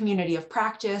a community of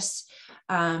practice.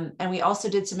 And we also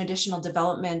did some additional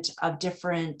development of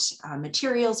different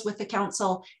materials with the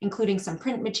council, including some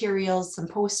print materials, some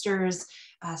posters,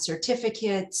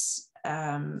 certificates,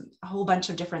 a whole bunch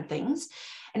of different things.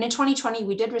 And in 2020,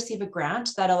 we did receive a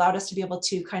grant that allowed us to be able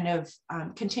to kind of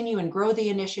continue and grow the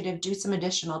initiative, do some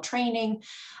additional training.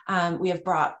 We have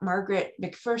brought Margaret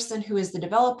McPherson, who is the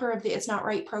developer of the It's Not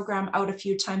Right program, out a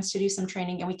few times to do some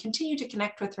training, and we continue to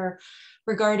connect with her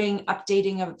regarding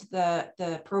updating of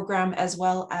the program, as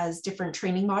well as different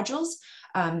training modules.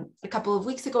 A couple of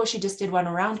weeks ago, she just did one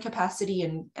around capacity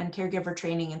and caregiver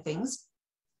training and things.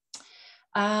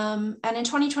 And in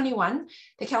 2021,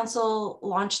 the council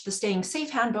launched the Staying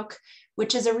Safe Handbook,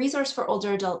 which is a resource for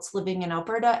older adults living in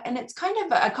Alberta. And it's kind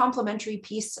of a complementary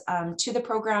piece to the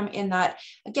program, in that,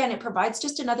 again, it provides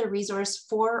just another resource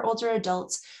for older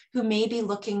adults who may be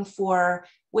looking for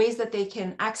ways that they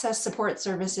can access support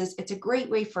services. It's a great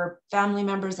way for family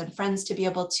members and friends to be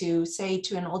able to say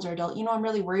to an older adult, you know, I'm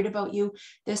really worried about you.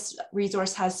 This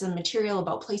resource has some material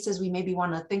about places we maybe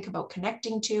want to think about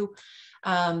connecting to.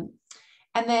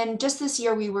 And then just this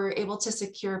year, we were able to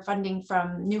secure funding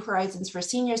from New Horizons for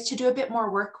Seniors to do a bit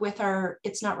more work with our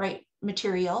It's Not Right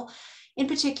material. In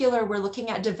particular, we're looking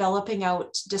at developing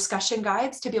out discussion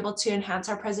guides to be able to enhance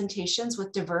our presentations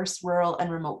with diverse rural and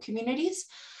remote communities.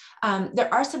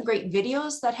 There are some great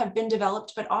videos that have been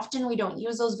developed, but often we don't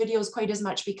use those videos quite as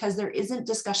much because there isn't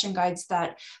discussion guides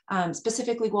that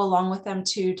specifically go along with them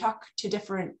to talk to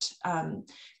different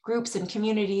groups and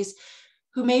communities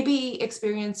who may be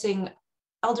experiencing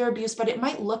elder abuse, but it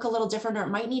might look a little different, or it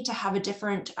might need to have a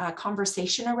different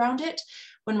conversation around it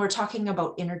when we're talking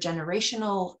about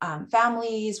intergenerational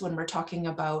families, when we're talking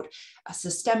about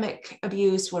systemic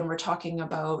abuse, when we're talking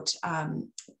about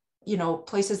you know,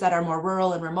 places that are more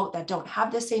rural and remote that don't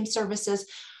have the same services.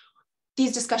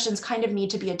 These discussions kind of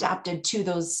need to be adapted to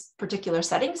those particular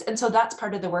settings. And so that's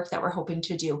part of the work that we're hoping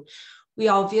to do. We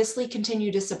obviously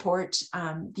continue to support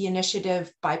the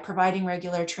initiative by providing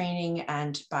regular training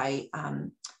and by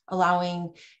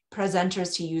allowing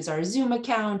presenters to use our Zoom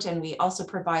account. And we also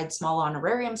provide small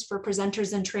honorariums for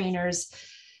presenters and trainers.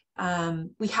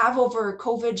 We have over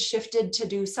COVID shifted to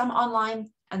do some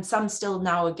online and some still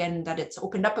now, again, that it's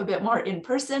opened up a bit more in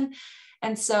person.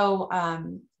 And so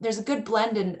there's a good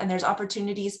blend and there's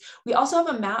opportunities. We also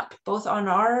have a map both on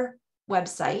our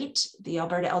website, the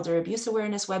Alberta Elder Abuse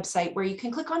Awareness website, where you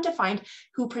can click on to find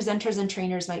who presenters and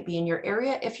trainers might be in your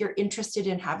area. If you're interested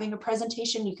in having a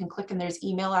presentation, you can click and there's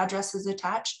email addresses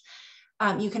attached.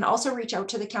 You can also reach out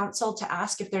to the council to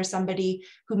ask if there's somebody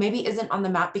who maybe isn't on the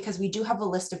map, because we do have a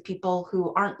list of people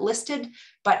who aren't listed,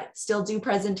 but still do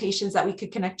presentations that we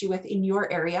could connect you with in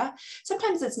your area.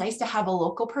 Sometimes it's nice to have a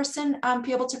local person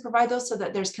be able to provide those so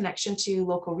that there's connection to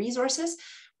local resources.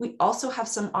 We also have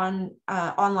some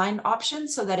online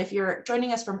options so that if you're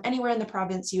joining us from anywhere in the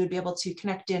province, you would be able to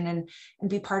connect in and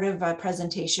be part of a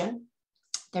presentation.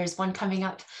 There's one coming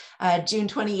up June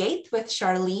 28th with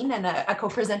Charlene and a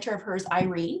co-presenter of hers,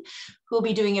 Irene, who will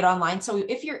be doing it online. So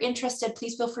if you're interested,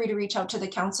 please feel free to reach out to the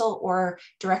council or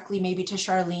directly maybe to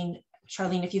Charlene.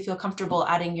 Charlene, if you feel comfortable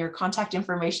adding your contact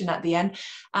information at the end,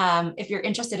 if you're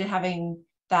interested in having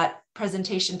that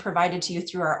presentation provided to you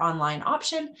through our online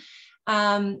option.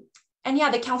 And yeah,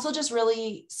 the council just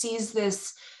really sees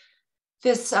this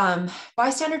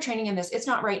bystander training and it's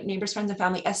not right, neighbors, friends, and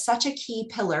family as such a key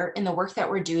pillar in the work that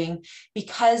we're doing,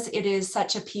 because it is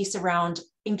such a piece around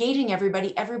engaging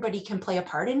everybody. Everybody can play a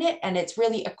part in it, and it's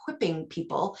really equipping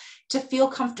people to feel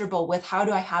comfortable with how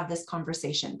do I have this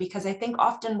conversation? Because I think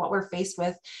often what we're faced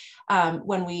with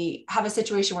when we have a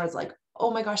situation where it's like, oh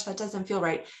my gosh, that doesn't feel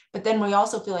right. But then we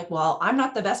also feel like, well, I'm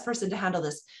not the best person to handle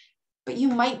this. But you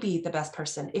might be the best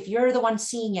person if you're the one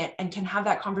seeing it and can have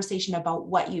that conversation about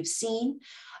what you've seen,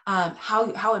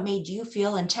 how it made you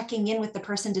feel, and checking in with the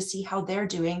person to see how they're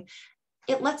doing.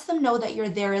 It lets them know that you're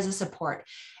there as a support,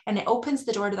 and it opens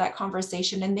the door to that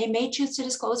conversation. And they may choose to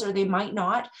disclose or they might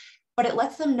not, but it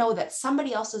lets them know that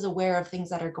somebody else is aware of things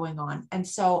that are going on. And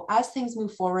so as things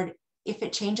move forward, if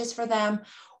it changes for them,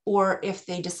 or if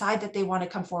they decide that they want to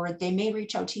come forward, they may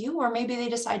reach out to you, or maybe they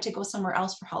decide to go somewhere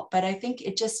else for help. But I think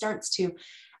it just starts to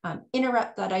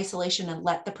interrupt that isolation and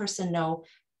let the person know,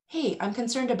 hey, I'm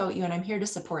concerned about you and I'm here to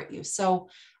support you. So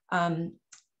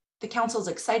the council is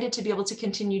excited to be able to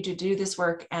continue to do this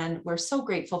work. And we're so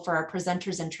grateful for our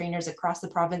presenters and trainers across the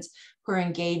province who are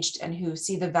engaged and who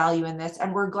see the value in this.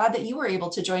 And we're glad that you were able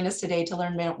to join us today to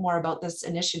learn more about this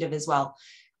initiative as well.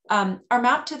 Our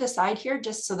map to the side here,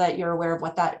 just so that you're aware of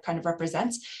what that kind of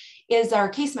represents, is our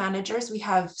case managers. We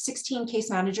have 16 case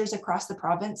managers across the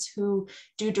province who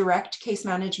do direct case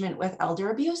management with elder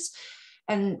abuse.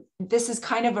 And this is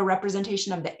kind of a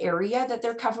representation of the area that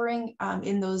they're covering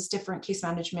in those different case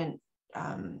management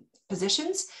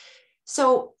positions.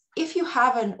 So if you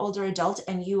have an older adult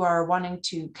and you are wanting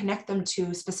to connect them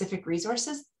to specific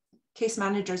resources, case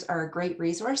managers are a great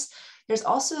resource. There's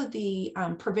also the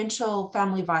provincial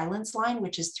family violence line,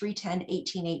 which is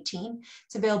 310-1818.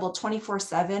 It's available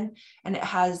 24/7, and it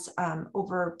has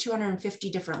over 250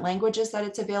 different languages that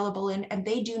it's available in, and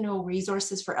they do know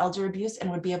resources for elder abuse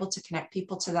and would be able to connect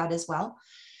people to that as well.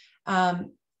 And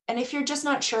if you're just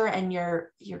not sure and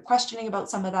you're questioning about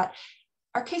some of that,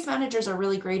 our case managers are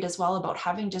really great as well about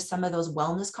having just some of those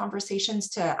wellness conversations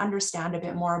to understand a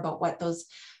bit more about what those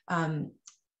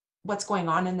what's going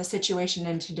on in the situation,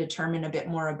 and to determine a bit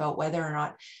more about whether or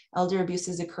not elder abuse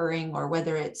is occurring or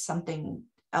whether it's something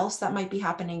else that might be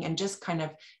happening, and just kind of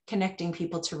connecting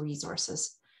people to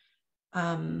resources.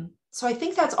 So I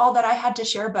think that's all that I had to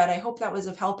share, but I hope that was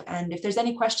of help. And if there's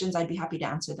any questions, I'd be happy to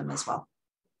answer them as well.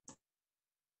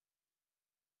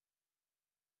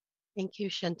 Thank you,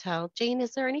 Chantal. Jane,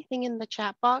 is there anything in the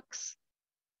chat box?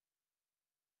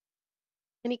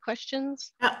 Any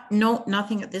questions? No,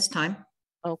 nothing at this time.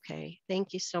 Okay,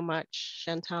 thank you so much,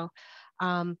 Chantal.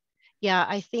 Yeah,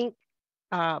 I think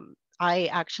I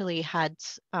actually had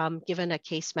given a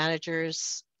case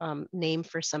manager's name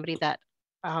for somebody that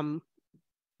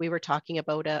we were talking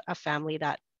about a family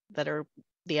that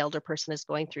the elder person is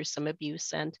going through some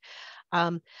abuse. And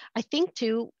I think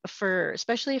too,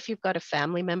 especially if you've got a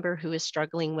family member who is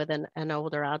struggling with an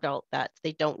older adult that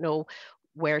they don't know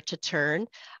where to turn,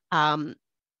 and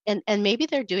maybe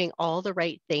they're doing all the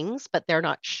right things, but they're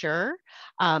not sure.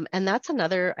 And that's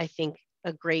another, I think,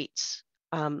 a great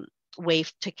way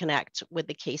to connect with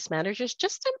the case managers,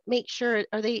 just to make sure,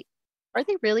 are they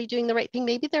really doing the right thing?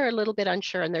 Maybe they're a little bit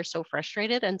unsure and they're so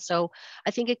frustrated. And so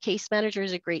I think a case manager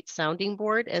is a great sounding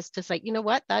board as to say, you know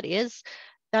what, that is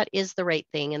the right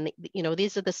thing. And, you know,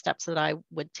 these are the steps that I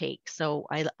would take. So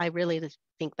I really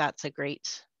think that's a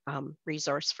great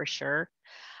resource for sure.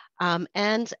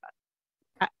 And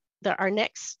our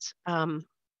next, I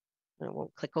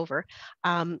won't click over,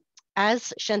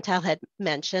 as Chantal had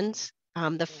mentioned,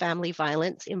 the Family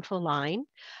Violence Info Line.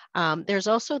 There's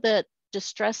also the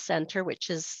Distress Center,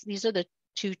 these are the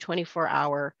two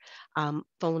 24-hour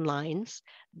phone lines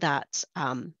that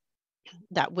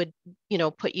would, you know,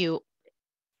 put you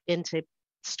into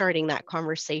starting that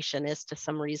conversation as to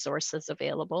some resources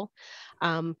available.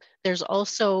 There's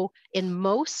also, in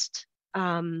most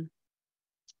of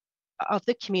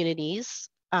the communities,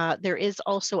 there is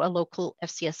also a local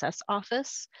FCSS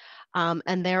office,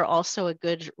 and they're also a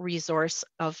good resource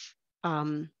of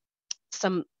a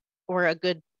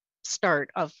good start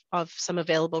of some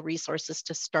available resources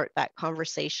to start that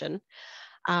conversation.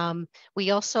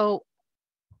 We also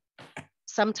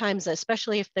sometimes,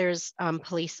 especially if there's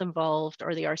police involved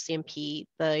or the RCMP,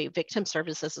 the victim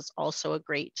services is also a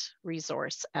great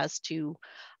resource as to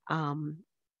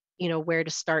you know, where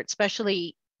to start,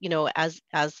 especially, you know, as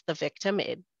the victim,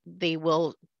 they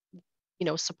will, you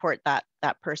know, support that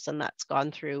person that's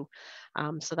gone through.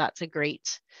 So that's a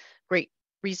great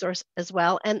resource as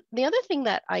well. And the other thing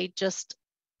that I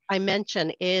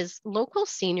mention is local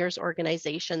seniors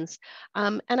organizations.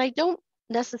 And I don't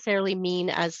necessarily mean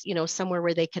as, you know, somewhere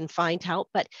where they can find help,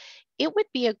 but it would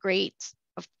be a great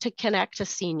to connect a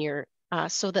senior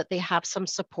so that they have some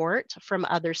support from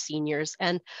other seniors.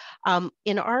 And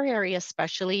in our area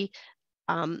especially,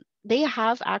 they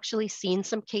have actually seen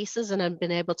some cases and have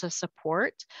been able to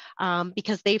support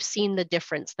because they've seen the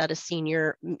difference that a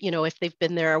senior, you know, if they've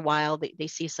been there a while, they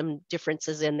see some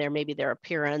differences in maybe their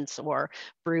appearance or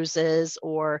bruises,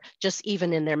 or just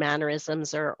even in their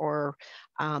mannerisms, or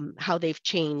how they've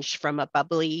changed from a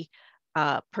bubbly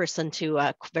person to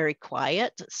a very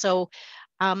quiet. So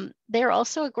they're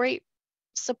also a great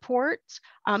support,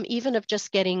 even of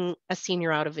just getting a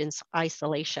senior out of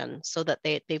isolation, so that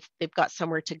they've got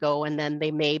somewhere to go, and then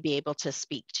they may be able to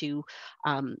speak to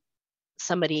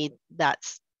somebody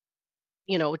that's,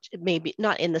 you know, maybe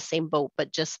not in the same boat,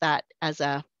 but just that as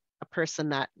a person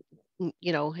that,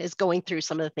 you know, is going through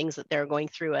some of the things that they're going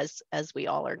through as we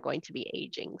all are going to be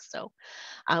aging. So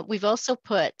we've also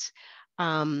put,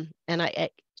 and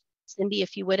Cindy,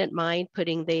 if you wouldn't mind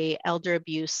putting the elder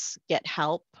abuse get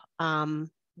help.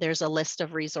 There's a list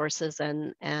of resources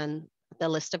and the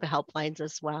list of helplines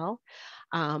as well.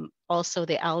 Also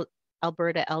the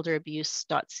Alberta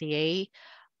elderabuse.ca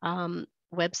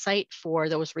website for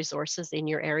those resources in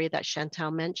your area that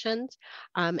Chantal mentioned.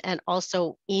 And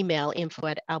also email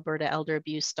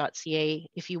info@albertaelderabuse.ca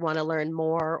if you want to learn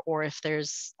more, or if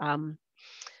there's,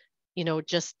 you know,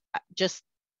 just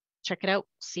check it out,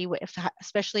 see what,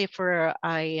 especially if we're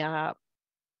a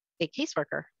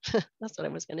caseworker. That's what I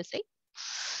was going to say.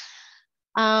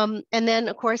 And then,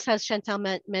 of course, as Chantal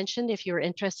mentioned, if you're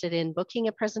interested in booking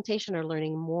a presentation or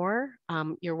learning more,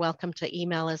 you're welcome to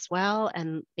email as well,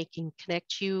 and they can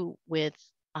connect you with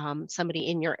somebody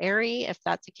in your area if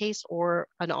that's the case, or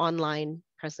an online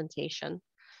presentation.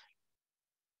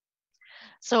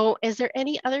 So is there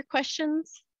any other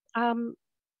questions?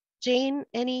 Jane,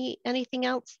 anything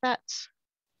else that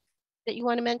you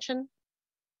want to mention?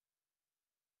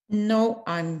 No,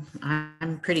 I'm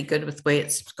pretty good with the way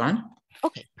it's gone.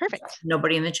 Okay, perfect.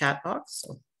 Nobody in the chat box.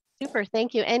 So. Super,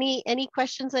 thank you. Any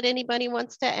questions that anybody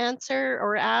wants to answer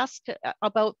or ask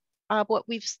about what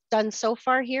we've done so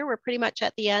far here? We're pretty much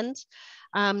at the end.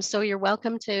 So you're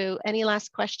welcome to any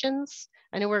last questions.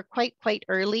 I know we're quite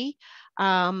early.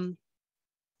 Chantal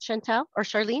or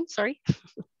Charlene, sorry.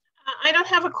 I don't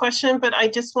have a question, but I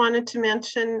just wanted to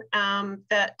mention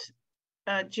that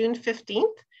June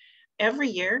 15th, every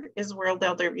year is World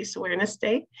Elder Abuse Awareness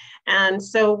Day. And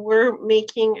so we're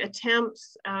making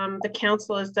attempts. The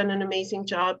council has done an amazing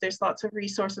job. There's lots of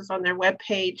resources on their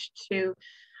webpage to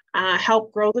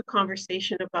help grow the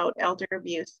conversation about elder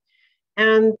abuse.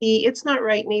 And the It's Not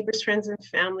Right Neighbors, Friends, and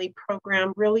Family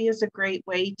program really is a great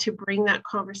way to bring that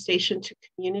conversation to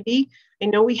community. I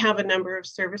know we have a number of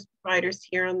service providers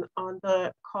here on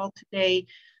the call today,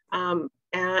 and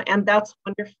that's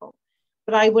wonderful.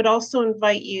 But I would also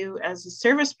invite you as a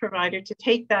service provider to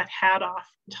take that hat off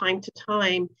from time to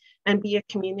time and be a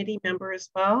community member as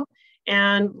well.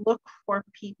 And look for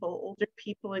people, older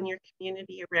people in your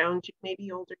community around you,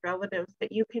 maybe older relatives,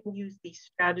 that you can use these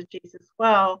strategies as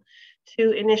well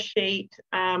to initiate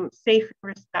safe and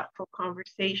respectful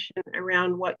conversation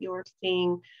around what you're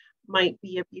seeing might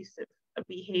be abusive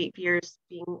behaviors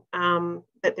being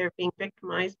that they're being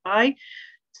victimized by.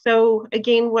 So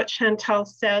again, what Chantal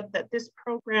said, that this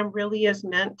program really is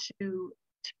meant to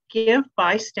give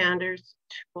bystanders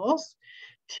tools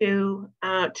to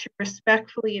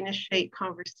respectfully initiate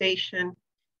conversation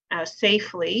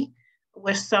safely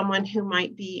with someone who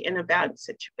might be in a bad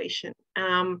situation.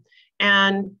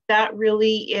 And that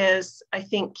really is, I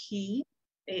think, key.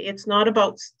 It's not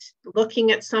about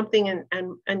looking at something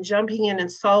and jumping in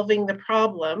and solving the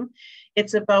problem.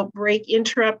 It's about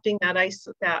interrupting that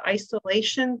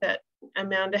isolation that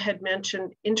Amanda had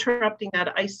mentioned, interrupting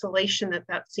that isolation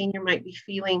that senior might be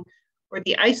feeling, or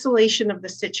the isolation of the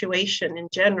situation in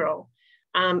general,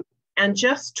 and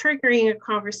just triggering a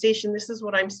conversation. This is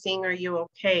what I'm seeing. Are you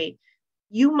okay?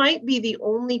 You might be the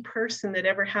only person that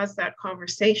ever has that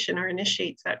conversation or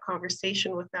initiates that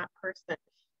conversation with that person.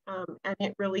 And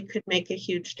it really could make a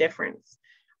huge difference.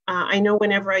 I know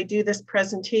whenever I do this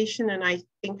presentation, and I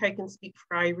think I can speak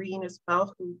for Irene as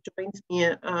well, who joins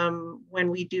me when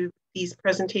we do these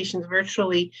presentations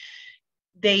virtually,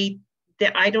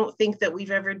 I don't think that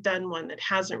we've ever done one that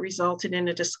hasn't resulted in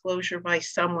a disclosure by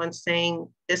someone saying,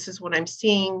 this is what I'm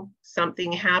seeing,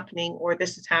 something happening, or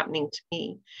this is happening to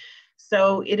me.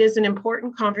 So it is an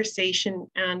important conversation,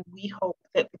 and we hope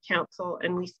that the council,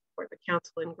 and we support the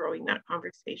council in growing that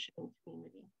conversation in the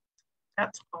community.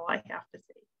 That's all I have to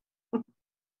say.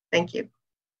 Thank you.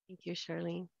 Thank you,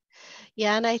 Charlene.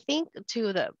 Yeah, and I think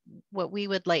too that what we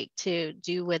would like to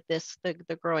do with this, the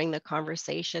growing the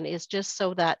conversation, is just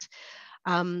so that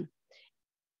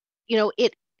you know,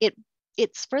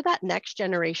 it's for that next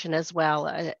generation as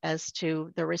well, as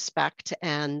to the respect,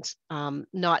 and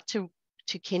not to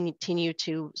continue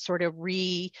to sort of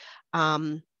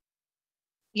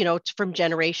you know, from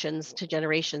generations to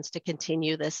generations, to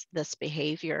continue this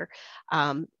behavior,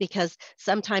 because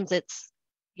sometimes it's,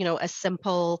 you know, a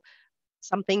simple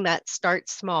something that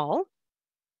starts small.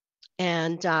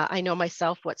 And I know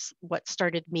myself, what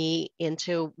started me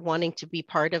into wanting to be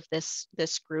part of this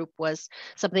group was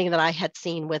something that I had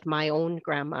seen with my own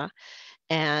grandma.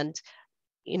 And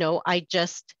you know,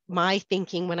 my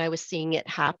thinking when I was seeing it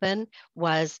happen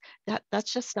was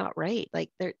that's just not right.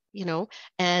 Like, there, you know,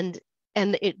 and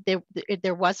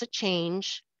there was a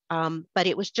change, but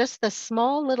it was just the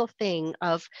small little thing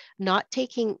of not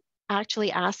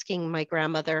actually asking my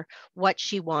grandmother what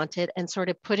she wanted, and sort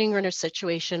of putting her in a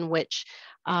situation which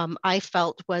I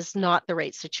felt was not the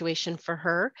right situation for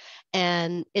her.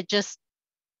 And it just,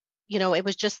 you know, it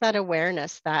was just that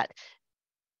awareness that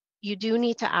you do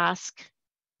need to ask,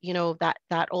 you know,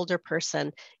 that older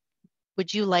person,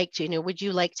 would you like to, you know, would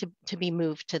you like to be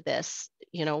moved to this,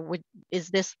 you know, is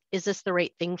this the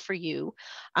right thing for you?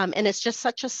 And it's just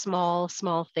such a small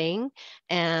thing.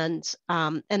 And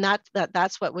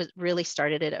that's what was really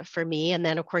started it for me. And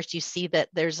then of course you see that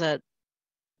there's an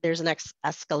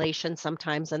escalation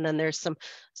sometimes, and then there's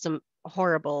some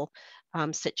horrible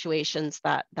situations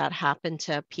that happen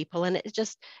to people, and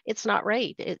it's not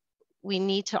right. We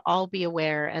need to all be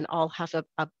aware and all have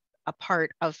a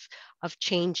part of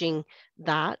changing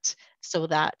that, so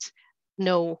that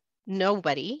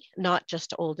nobody, not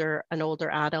just an older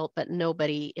adult, but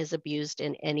nobody is abused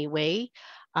in any way,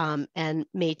 and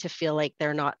made to feel like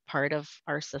they're not part of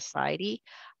our society.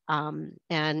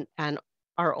 And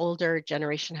our older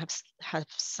generation have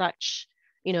such,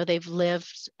 you know, they've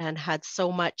lived and had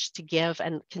so much to give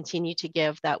and continue to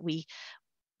give, that we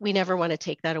never want to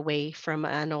take that away from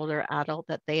an older adult,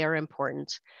 that they are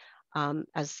important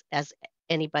as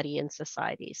anybody in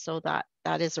society. So that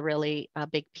is really a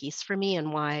big piece for me,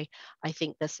 and why I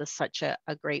think this is such a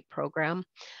great program.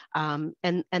 And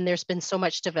there's been so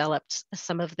much developed.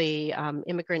 Some of the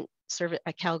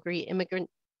Calgary Immigrant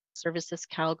Services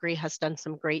Calgary has done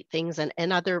some great things,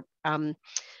 and other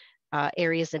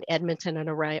areas in Edmonton and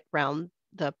around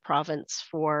the province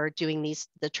for doing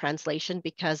the translation,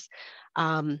 because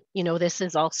you know, this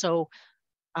is also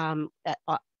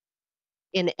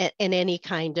in any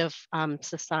kind of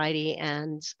society,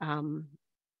 and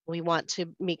we want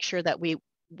to make sure that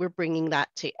we're bringing that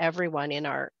to everyone in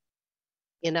our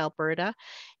in Alberta.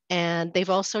 And they've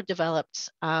also developed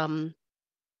a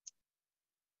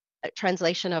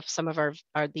translation of some of our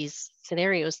these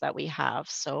scenarios that we have.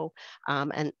 So,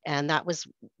 and that was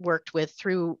worked with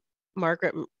through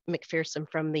Margaret McPherson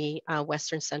from the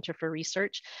Western Center for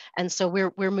Research. And so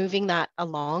we're moving that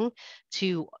along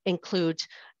to include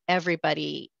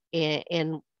everybody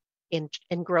in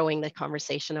growing the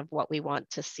conversation of what we want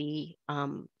to see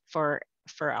for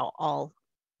all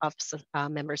of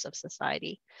members of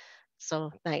society.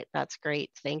 So that's great.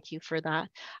 Thank you for that.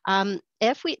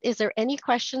 Is there any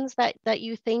questions that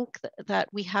you think that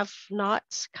we have not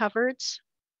covered?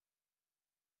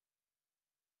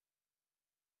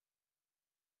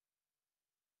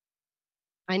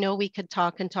 I know we could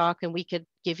talk and we could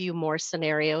give you more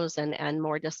scenarios and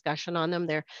more discussion on them.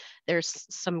 There's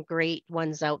some great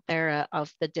ones out there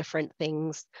of the different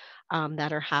things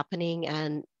that are happening.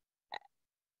 And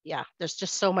yeah, there's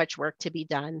just so much work to be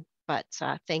done. But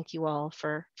thank you all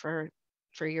for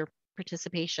your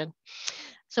participation.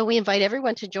 So we invite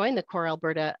everyone to join the Core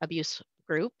Alberta Abuse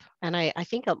Group. And I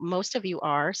think most of you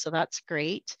are, so that's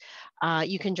great.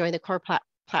 You can join the Core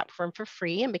platform for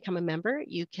free and become a member.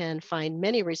 You can find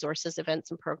many resources,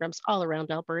 events, and programs all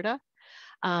around Alberta.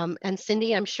 And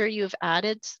Cindy, I'm sure you've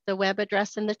added the web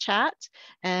address in the chat.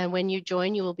 And when you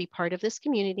join, you will be part of this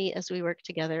community as we work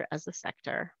together as a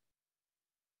sector.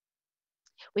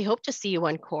 We hope to see you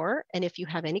on Core. And if you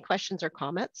have any questions or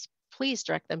comments, please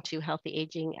direct them to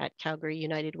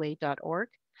healthyaging@calgaryunitedway.org.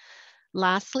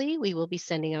 Lastly, we will be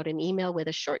sending out an email with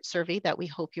a short survey that we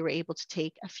hope you were able to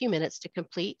take a few minutes to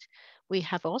complete. We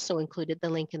have also included the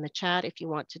link in the chat if you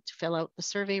wanted to fill out the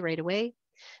survey right away.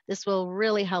 This will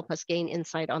really help us gain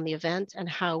insight on the event and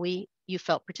how you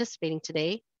felt participating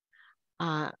today,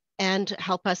 and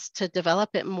help us to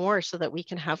develop it more so that we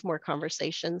can have more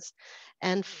conversations.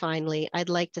 And finally, I'd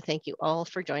like to thank you all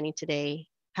for joining today.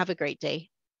 Have a great day.